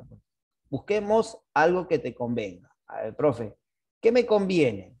convenga. Busquemos algo que te convenga. A ver, profe, ¿qué me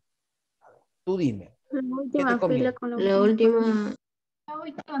conviene? Tú dime. La ¿Qué te última fila conviene? con la La última columna. última. La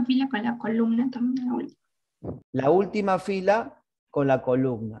última fila con la columna también. La última. La última fila con la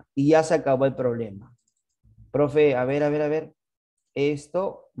columna. Y ya se acabó el problema. Profe, a ver, a ver, a ver.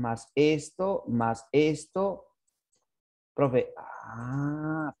 Esto, más esto, más esto. Profe,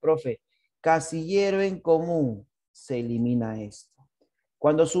 profe, casillero en común. Se elimina esto.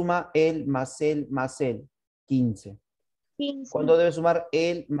 Cuando suma el más el más el, 15. 15. Cuando debe sumar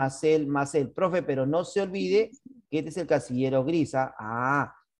el más el más el. Profe, pero no se olvide que este es el casillero gris.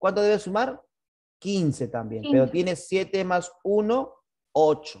 ¿Cuánto debe sumar? 15 también, pero 15. tiene 7 más 1,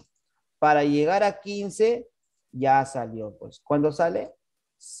 8. Para llegar a 15, ya salió, pues. ¿Cuándo sale?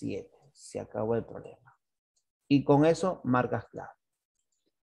 7. Se acabó el problema. Y con eso marcas clave.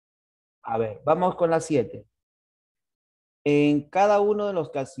 A ver, vamos con la 7. En cada uno de los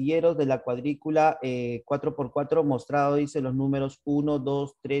casilleros de la cuadrícula 4x4 mostrado, dice los números 1,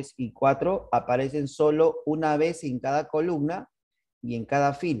 2, 3 y 4, aparecen solo una vez en cada columna y en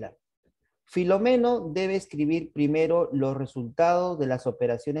cada fila. Filomeno debe escribir primero los resultados de las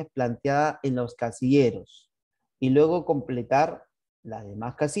operaciones planteadas en los casilleros y luego completar las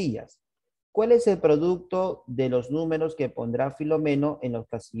demás casillas. ¿Cuál es el producto de los números que pondrá Filomeno en los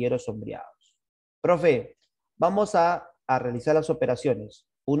casilleros sombreados? Profe, vamos a realizar las operaciones.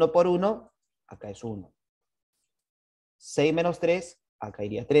 1 por 1, acá es 1. 6 menos 3, acá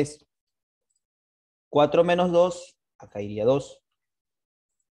iría 3. 4 menos 2, acá iría 2.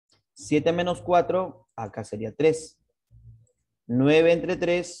 7 menos 4, acá sería 3. 9 entre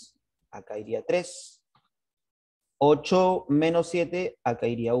 3, acá iría 3. 8 menos 7, acá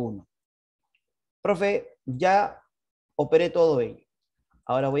iría 1. Profe, ya operé todo ello.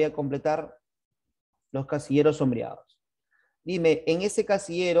 Ahora voy a completar los casilleros sombreados. Dime, en ese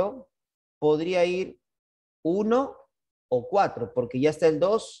casillero podría ir 1 o 4, porque ya está el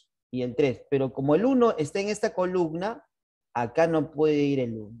 2 y el 3. Pero como el 1 está en esta columna, acá no puede ir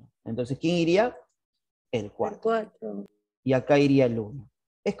el 1. Entonces, ¿quién iría? El 4. El 4. Y acá iría el 1.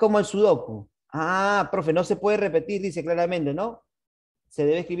 Es como el sudoku. Ah, profe, no se puede repetir, dice claramente, ¿no? Se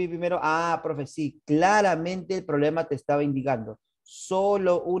debe escribir primero. Ah, profe, sí, claramente el problema te estaba indicando.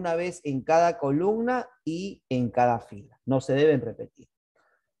 Solo una vez en cada columna y en cada fila. No se deben repetir.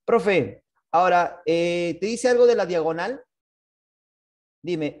 Profe, ahora, ¿te dice algo de la diagonal?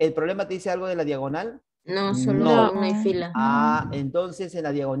 Dime, ¿el problema te dice algo de la diagonal? No, solo No. columna y fila. Ah, entonces en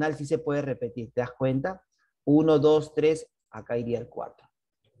la diagonal sí se puede repetir. ¿Te das cuenta? 1, 2, 3, acá iría el 4.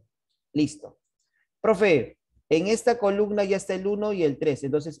 Listo. Profe, en esta columna ya está el 1 y el 3,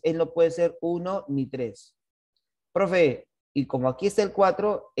 entonces él no puede ser 1 ni 3. Profe, y como aquí está el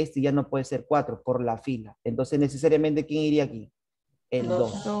 4, este ya no puede ser 4 por la fila. Entonces necesariamente, ¿quién iría aquí? El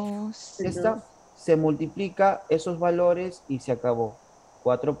 2. 2. Ya está. Se multiplica esos valores y se acabó.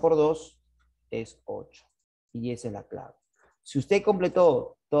 4 por 2 es 8. Y esa es la clave. Si usted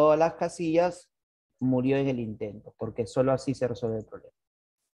completó todas las casillas, murió en el intento, porque solo así se resuelve el problema.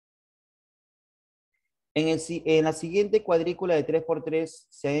 En la siguiente cuadrícula de 3×3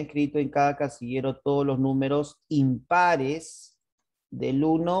 se han escrito en cada casillero todos los números impares del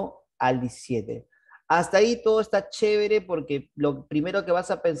 1 al 17. Hasta ahí todo está chévere porque lo primero que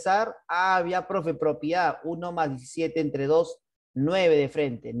vas a pensar, ya profe, propiedad, 1 más 17 entre 2, 9 de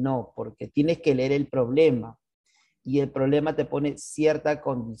frente. No, porque tienes que leer el problema y el problema te pone cierta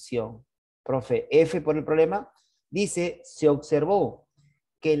condición. Profe, F por el problema, dice, se observó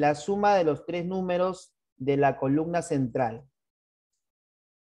que la suma de los 3 números de la columna central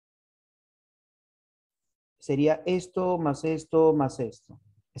sería esto más esto más esto.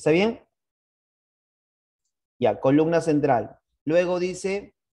 ¿Está bien? Ya, columna central. Luego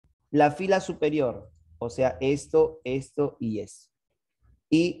dice la fila superior, o sea, esto, esto y esto.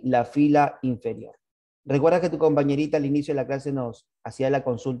 Y la fila inferior. ¿Recuerdas que tu compañerita al inicio de la clase nos hacía la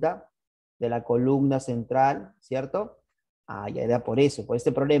consulta de la columna central, ¿cierto? Ya era por eso, por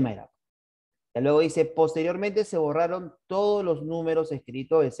este problema era. Ya luego dice, posteriormente se borraron todos los números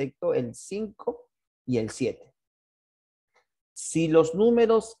escritos excepto el 5 y el 7. Si los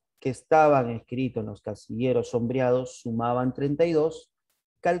números que estaban escritos en los casilleros sombreados sumaban 32,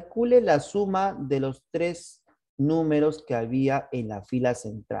 calcule la suma de los 3 números que había en la fila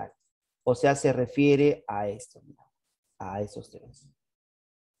central. O sea, se refiere a esto, a esos 3.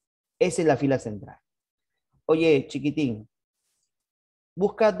 Esa es la fila central. Oye, chiquitín,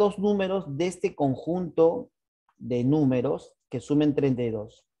 busca 2 números de este conjunto de números que sumen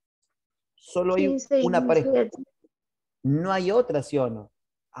 32. Solo hay 15 y una pareja. 17. No hay otra, ¿sí o no?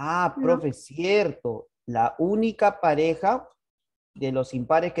 No. Profe, cierto. La única pareja de los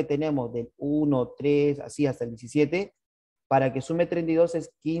impares que tenemos del 1, 3, así hasta el 17, para que sume 32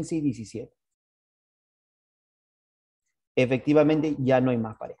 es 15 y 17. Efectivamente, ya no hay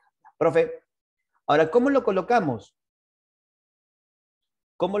más pareja. Profe, ahora, ¿cómo lo colocamos?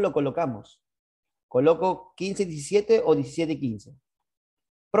 ¿Cómo lo colocamos? ¿Coloco 15 y 17 o 17 y 15?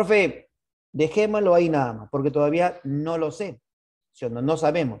 Profe, dejémoslo ahí nada más, porque todavía no lo sé. ¿Sí o no? No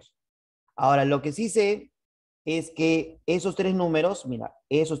sabemos. Ahora, lo que sí sé es que esos 3 números, mira,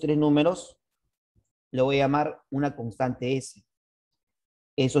 esos 3 números, lo voy a llamar una constante S.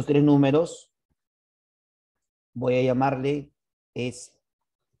 Esos 3 números, voy a llamarle S.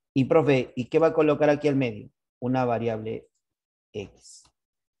 Y profe, ¿y qué va a colocar aquí al medio? Una variable X.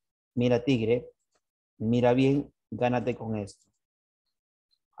 Mira, tigre, mira bien, gánate con esto.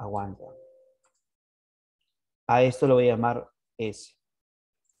 Aguanta. A esto lo voy a llamar S.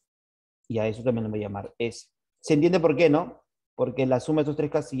 Y a eso también lo voy a llamar S. ¿Se entiende por qué, no? Porque la suma de estos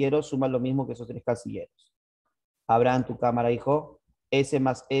 3 casilleros suma lo mismo que esos 3 casilleros. Abraham, tu cámara, hijo. S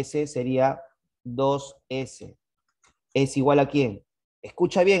más S sería 2S. ¿Es igual a quién?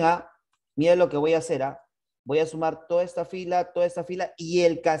 Escucha bien, mira lo que voy a hacer, Voy a sumar toda esta fila y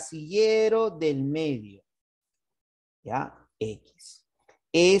el casillero del medio. ¿Ya? X.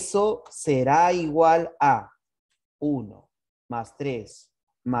 Eso será igual a 1 más 3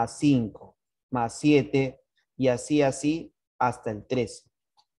 más 5 más 7 y así hasta el 13.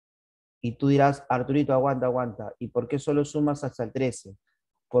 Y tú dirás, Arturito, aguanta. ¿Y por qué solo sumas hasta el 13?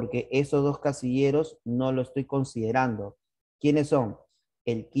 Porque esos 2 casilleros no lo estoy considerando. ¿Quiénes son?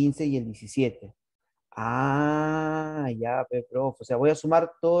 El 15 y el 17. Ya, profe. O sea, voy a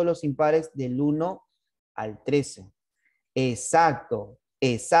sumar todos los impares del 1 al 13. Exacto.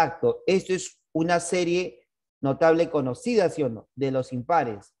 Esto es una serie notable conocida, ¿sí o no? De los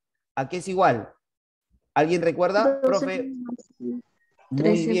impares. ¿A qué es igual? ¿Alguien recuerda? 12 Profe, más muy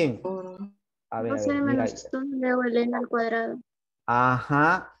 13 bien. por A 12 ver, mira ahí. menos 1 luego el n al cuadrado.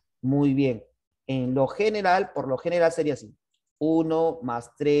 Ajá, muy bien. En lo general, por lo general sería así. 1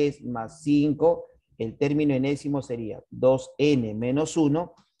 más 3 más 5, el término enésimo sería 2n menos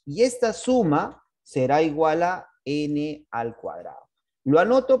 1, y esta suma será igual a n al cuadrado. Lo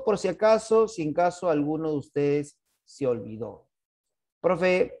anoto por si acaso, si en caso alguno de ustedes se olvidó.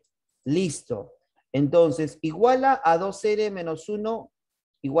 Profe, listo. Entonces, iguala a 2n menos 1,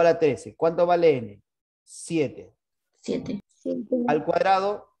 igual a 13. ¿Cuánto vale n? 7. 7. 7. Al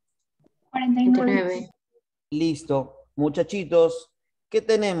cuadrado, 49. 9. listo. Muchachitos, ¿qué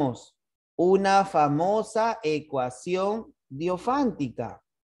tenemos? Una famosa ecuación diofántica.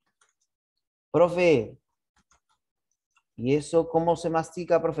 Profe, ¿y eso cómo se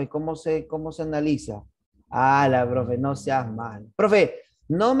mastica, profe? ¿Cómo se analiza? Profe, no seas mal. Profe,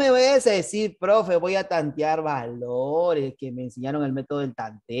 no me vayas a decir, profe, voy a tantear valores, que me enseñaron el método del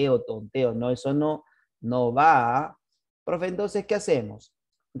tanteo, tonteo. No, eso no va. Profe, entonces, ¿qué hacemos?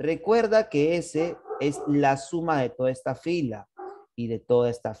 Recuerda que ese es la suma de toda esta fila y de toda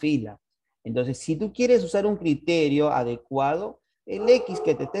esta fila. Entonces, si tú quieres usar un criterio adecuado, el X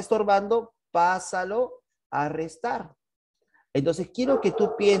que te esté estorbando, pásalo a restar. Entonces, quiero que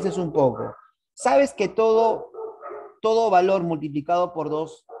tú pienses un poco. ¿Sabes que todo valor multiplicado por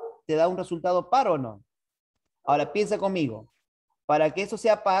 2 te da un resultado par o no? Ahora, piensa conmigo. Para que eso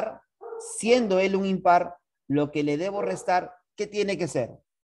sea par, siendo él un impar, lo que le debo restar, ¿qué tiene que ser?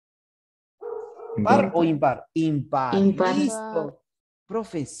 ¿Par o impar? Impar. Impar. Listo.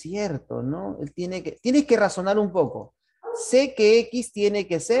 Profe, es cierto, ¿no? Tienes que razonar un poco. Sé que X tiene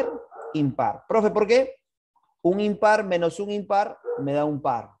que ser impar. Profe, ¿por qué? Un impar menos un impar me da un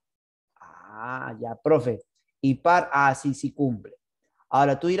par. Ya, profe. Y par, sí cumple.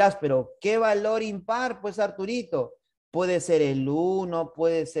 Ahora tú dirás, pero ¿qué valor impar? Pues Arturito, puede ser el 1,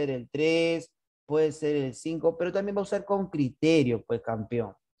 puede ser el 3, puede ser el 5, pero también va a usar con criterio, pues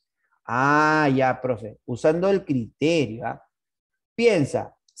campeón. Ya, profe, usando el criterio.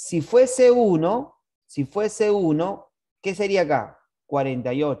 Piensa, si fuese uno, ¿qué sería acá?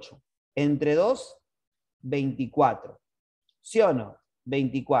 48. Entre 2, 24. ¿Sí o no?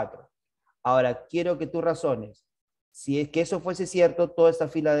 24. Ahora, quiero que tú razones. Si es que eso fuese cierto, toda esta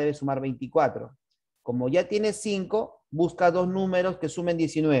fila debe sumar 24. Como ya tienes 5, busca dos números que sumen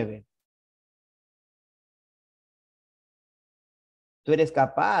 19. Tú eres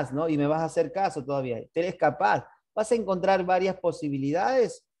capaz, ¿no? Y me vas a hacer caso todavía. Tú eres capaz. ¿Vas a encontrar varias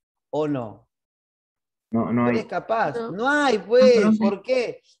posibilidades o no? No, no Tú hay. eres capaz. No. No hay, No, pues. profe. ¿Por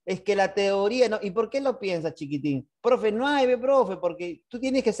qué? Es que la teoría, ¿no? ¿Y por qué lo piensas, chiquitín? Profe, no hay, profe, porque tú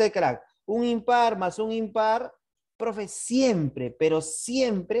tienes que ser crack. Un impar más un impar, profe, siempre, pero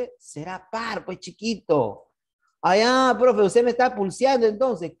siempre será par, pues, chiquito. Profe, usted me está pulseando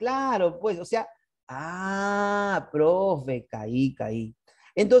entonces. Claro, pues, o sea, profe, caí.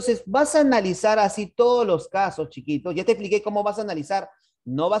 Entonces, vas a analizar así todos los casos, chiquitos. Ya te expliqué cómo vas a analizar.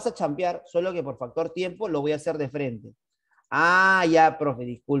 No vas a champear, solo que por factor tiempo lo voy a hacer de frente. Ya, profe,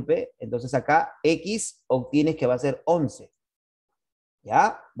 disculpe. Entonces acá X obtienes que va a ser 11.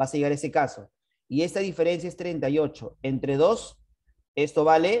 ¿Ya? Vas a llegar a ese caso. Y esta diferencia es 38. Entre 2, esto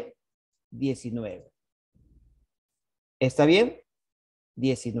vale 19. ¿Está bien?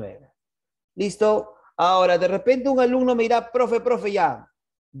 19. ¿Listo? Ahora, de repente un alumno me dirá, profe, ya.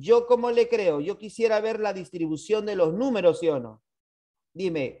 ¿Yo cómo le creo? Yo quisiera ver la distribución de los números, ¿sí o no?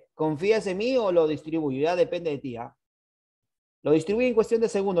 Dime, ¿confías en mí o lo distribuyo? Ya depende de ti, ¿ah? Lo distribuyo en cuestión de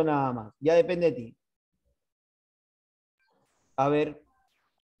segundos nada más. Ya depende de ti. A ver.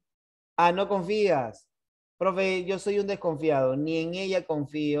 No confías. Profe, yo soy un desconfiado. Ni en ella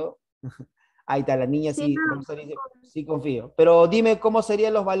confío. Ahí está, la niña Sí, sí, no. profesor dice, sí confío. Pero dime cómo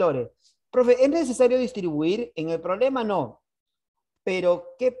serían los valores. Profe, ¿es necesario distribuir? En el problema no.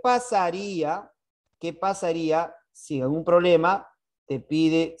 Pero ¿qué pasaría si en un problema te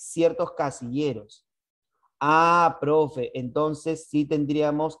pide ciertos casilleros? Profe, entonces sí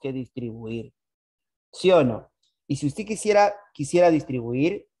tendríamos que distribuir. ¿Sí o no? Y si usted quisiera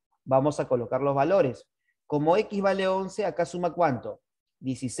distribuir, vamos a colocar los valores. Como X vale 11, acá suma ¿cuánto?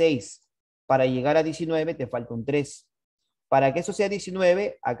 16. Para llegar a 19 te falta un 3. Para que eso sea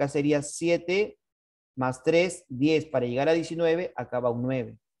 19, acá sería 7 más 3, 10. Para llegar a 19, acá va un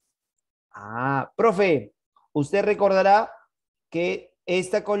 9. Profe, usted recordará que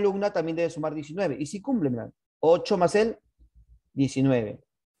esta columna también debe sumar 19. Y si cumple, mirá, 8 más el 19.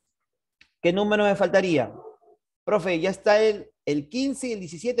 ¿Qué número me faltaría? Profe, ya está el 15 y el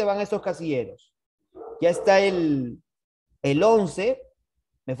 17 van a estos casilleros. Ya está el 11,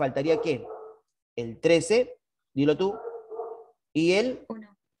 me faltaría ¿qué? El 13, dilo tú, y el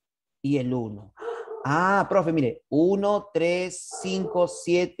 1. y el 1. Ah, profe, mire, 1, 3, 5,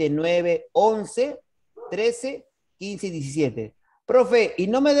 7, 9, 11, 13, 15 y 17. Profe, ¿y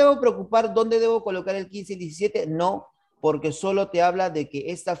no me debo preocupar dónde debo colocar el 15 y 17? No, porque solo te habla de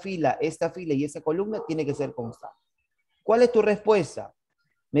que esta fila y esta columna tiene que ser constante. ¿Cuál es tu respuesta?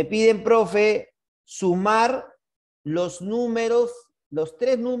 Me piden, profe, sumar los números, los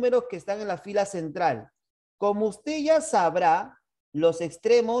 3 números que están en la fila central. Como usted ya sabrá, los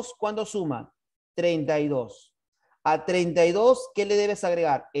extremos, ¿cuándo suman? 32. A 32, ¿qué le debes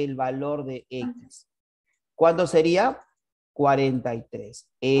agregar? El valor de X. ¿Cuándo sería? 43.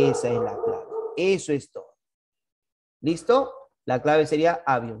 Esa es la clave. Eso es todo. ¿Listo? La clave sería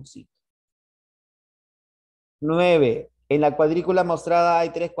avioncito. 9. En la cuadrícula mostrada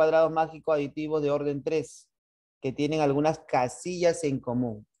hay 3 cuadrados mágicos aditivos de orden 3 que tienen algunas casillas en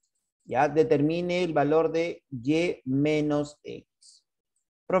común. Ya determine el valor de y menos x.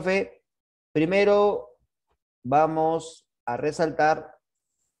 Profe, primero vamos a resaltar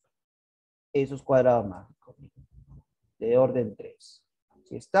esos cuadrados mágicos de orden 3.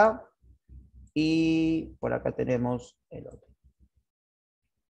 Aquí está. Y por acá tenemos el otro.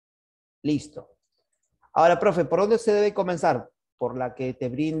 Listo. Ahora, profe, ¿por dónde se debe comenzar? Por la que te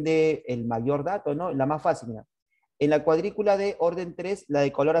brinde el mayor dato, ¿no? La más fácil, mira. En la cuadrícula de orden 3, la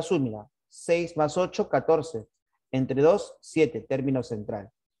de color azul, mira. 6 más 8, 14. Entre 2, 7, término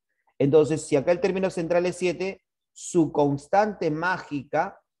central. Entonces, si acá el término central es 7, su constante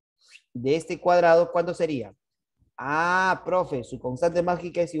mágica de este cuadrado, ¿cuánto sería? Ah, profe, su constante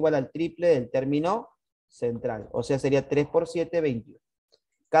mágica es igual al triple del término central. O sea, sería 3 por 7, 21.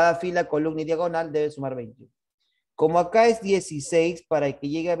 Cada fila, columna y diagonal debe sumar 21. Como acá es 16, para que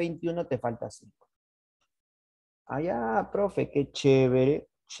llegue a 21 te falta 5. Ah, ya, profe, qué chévere,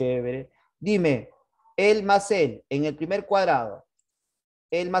 chévere. Dime, el más el en el primer cuadrado.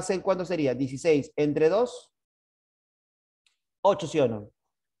 El más el, ¿cuánto sería? 16 entre 2, 8, ¿sí o no?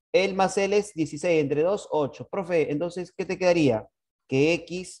 El más el es 16 entre 2, 8. Profe, entonces, ¿qué te quedaría? Que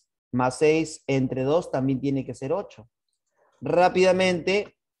x más 6 entre 2 también tiene que ser 8.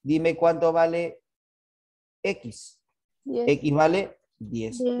 Rápidamente, dime cuánto vale x. 10. X vale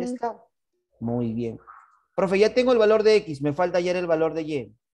 10. Ya 10. está. Muy bien. Profe, ya tengo el valor de x, me falta hallar el valor de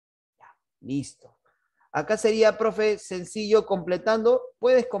y. Ya, listo. Acá sería, profe, sencillo completando.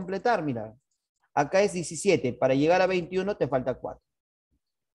 Puedes completar, mira. Acá es 17. Para llegar a 21 te falta 4.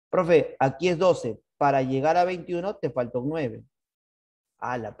 Profe, aquí es 12. Para llegar a 21 te falta un 9.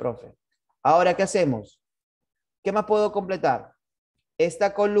 Ala, profe. Ahora, ¿qué hacemos? ¿Qué más puedo completar?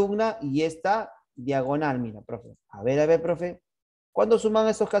 Esta columna y esta diagonal, mira, profe. A ver, profe. ¿Cuándo suman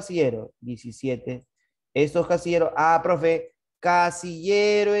esos casilleros? 17. Estos casilleros, profe,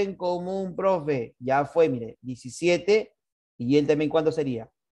 casillero en común, profe. Ya fue, mire, 17. ¿Y él también cuánto sería?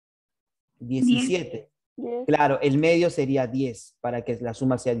 17. 10. Claro, el medio sería 10 para que la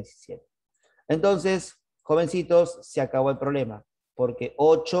suma sea 17. Entonces, jovencitos, se acabó el problema. Porque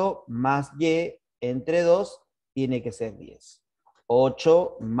 8 más y entre 2 tiene que ser 10.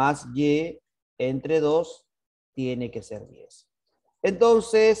 8 más y entre 2 tiene que ser 10.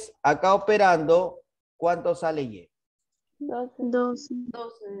 Entonces, acá operando, ¿cuánto sale y? 12.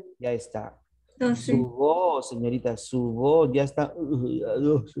 Ya está. 12. Su voz, señorita, su voz ya está.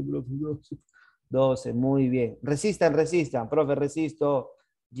 12, profe, 12. 12, muy bien. Resistan, profe, resisto.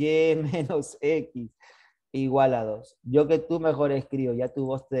 Y menos X igual a 2. Yo que tú mejor escribo, ya tu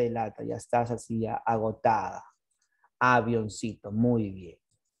voz te delata, ya estás así ya agotada. Avioncito, muy bien.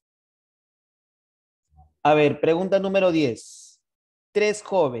 A ver, pregunta número 10. 3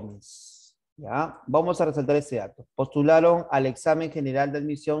 jóvenes, ¿ya? Vamos a resaltar ese dato. Postularon al examen general de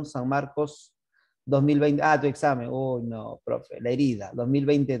admisión San Marcos 2020. Tu examen. Uy, no, profe, la herida,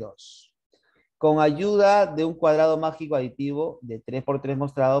 2022. Con ayuda de un cuadrado mágico aditivo de 3 por 3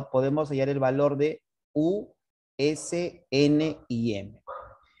 mostrado, podemos hallar el valor de U, S, N y M.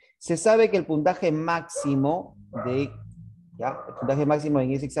 Se sabe que el puntaje máximo el puntaje máximo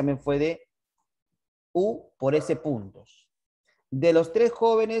en ese examen fue de U por S puntos. De los 3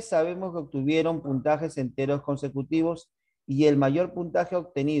 jóvenes sabemos que obtuvieron puntajes enteros consecutivos y el mayor puntaje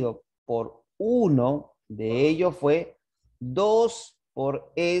obtenido por uno de ellos fue 2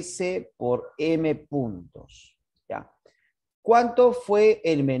 por S por M puntos. ¿Ya? ¿Cuánto fue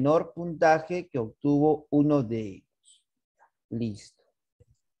el menor puntaje que obtuvo uno de ellos? Listo.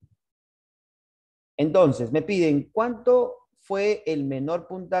 Entonces, me piden, ¿cuánto fue el menor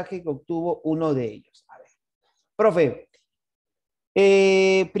puntaje que obtuvo uno de ellos? A ver. Profe,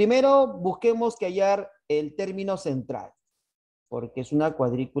 primero busquemos que hallar el término central, porque es una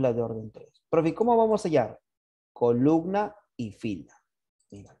cuadrícula de orden 3. Profe, ¿cómo vamos a hallar? Columna y fila.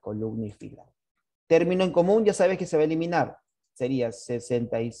 Mira, columna y fila. Término en común, ya sabes que se va a eliminar. Sería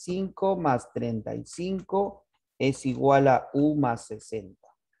 65 más 35 es igual a U más 60.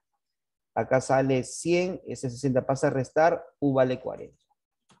 Acá sale 100, ese 60 pasa a restar, U vale 40.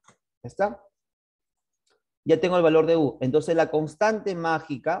 ¿Ya está? Ya tengo el valor de U. Entonces la constante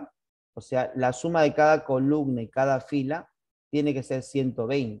mágica, o sea, la suma de cada columna y cada fila, tiene que ser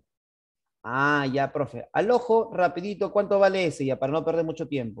 120. Ah, ya, profe. Al ojo, rapidito, ¿cuánto vale ese? Ya, para no perder mucho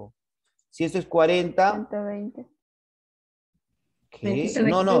tiempo. Si eso es 40, 120. ¿qué? 120.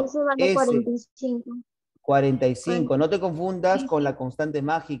 No, no, Ese vale ese, 45. 45. No te confundas Sí, con la sí. constante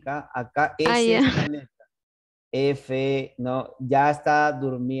mágica. Acá Ah, S ya. está en esta. F, no, ya está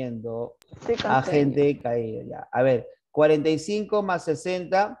durmiendo. Estoy con sueño. Agente caído, ya. A ver, 45 más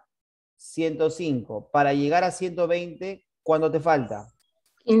 60, 105. Para llegar a 120, ¿cuánto te falta?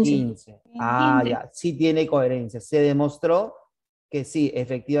 15. 15. Ah, 15. ya, sí tiene coherencia. Se demostró que sí,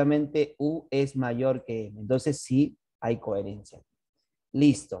 efectivamente U es mayor que M. Entonces sí hay coherencia.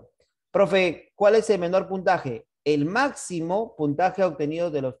 Listo. Profe, ¿cuál es el menor puntaje? El máximo puntaje obtenido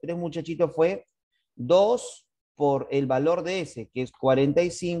de los tres muchachitos fue 2 por el valor de S, que es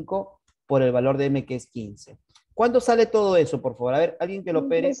 45, por el valor de M, que es 15. ¿Cuánto sale todo eso, por favor? A ver, alguien que lo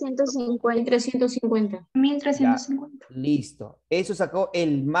opere. 350. 350. 1350. Listo. Eso sacó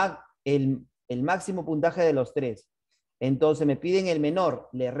el máximo puntaje de los tres. Entonces me piden el menor.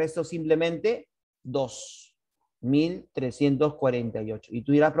 Le resto simplemente 2. 1348. Y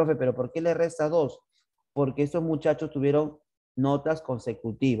tú dirás, profe, ¿pero por qué le resta 2? Porque estos muchachos tuvieron notas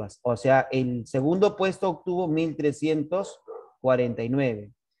consecutivas. O sea, el segundo puesto obtuvo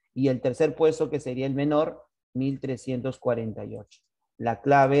 1349. Y el tercer puesto, que sería el menor, 1348. La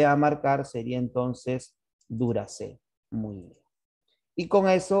clave a marcar sería entonces Duracell. Muy bien. Y con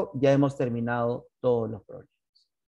eso ya hemos terminado todos los problemas.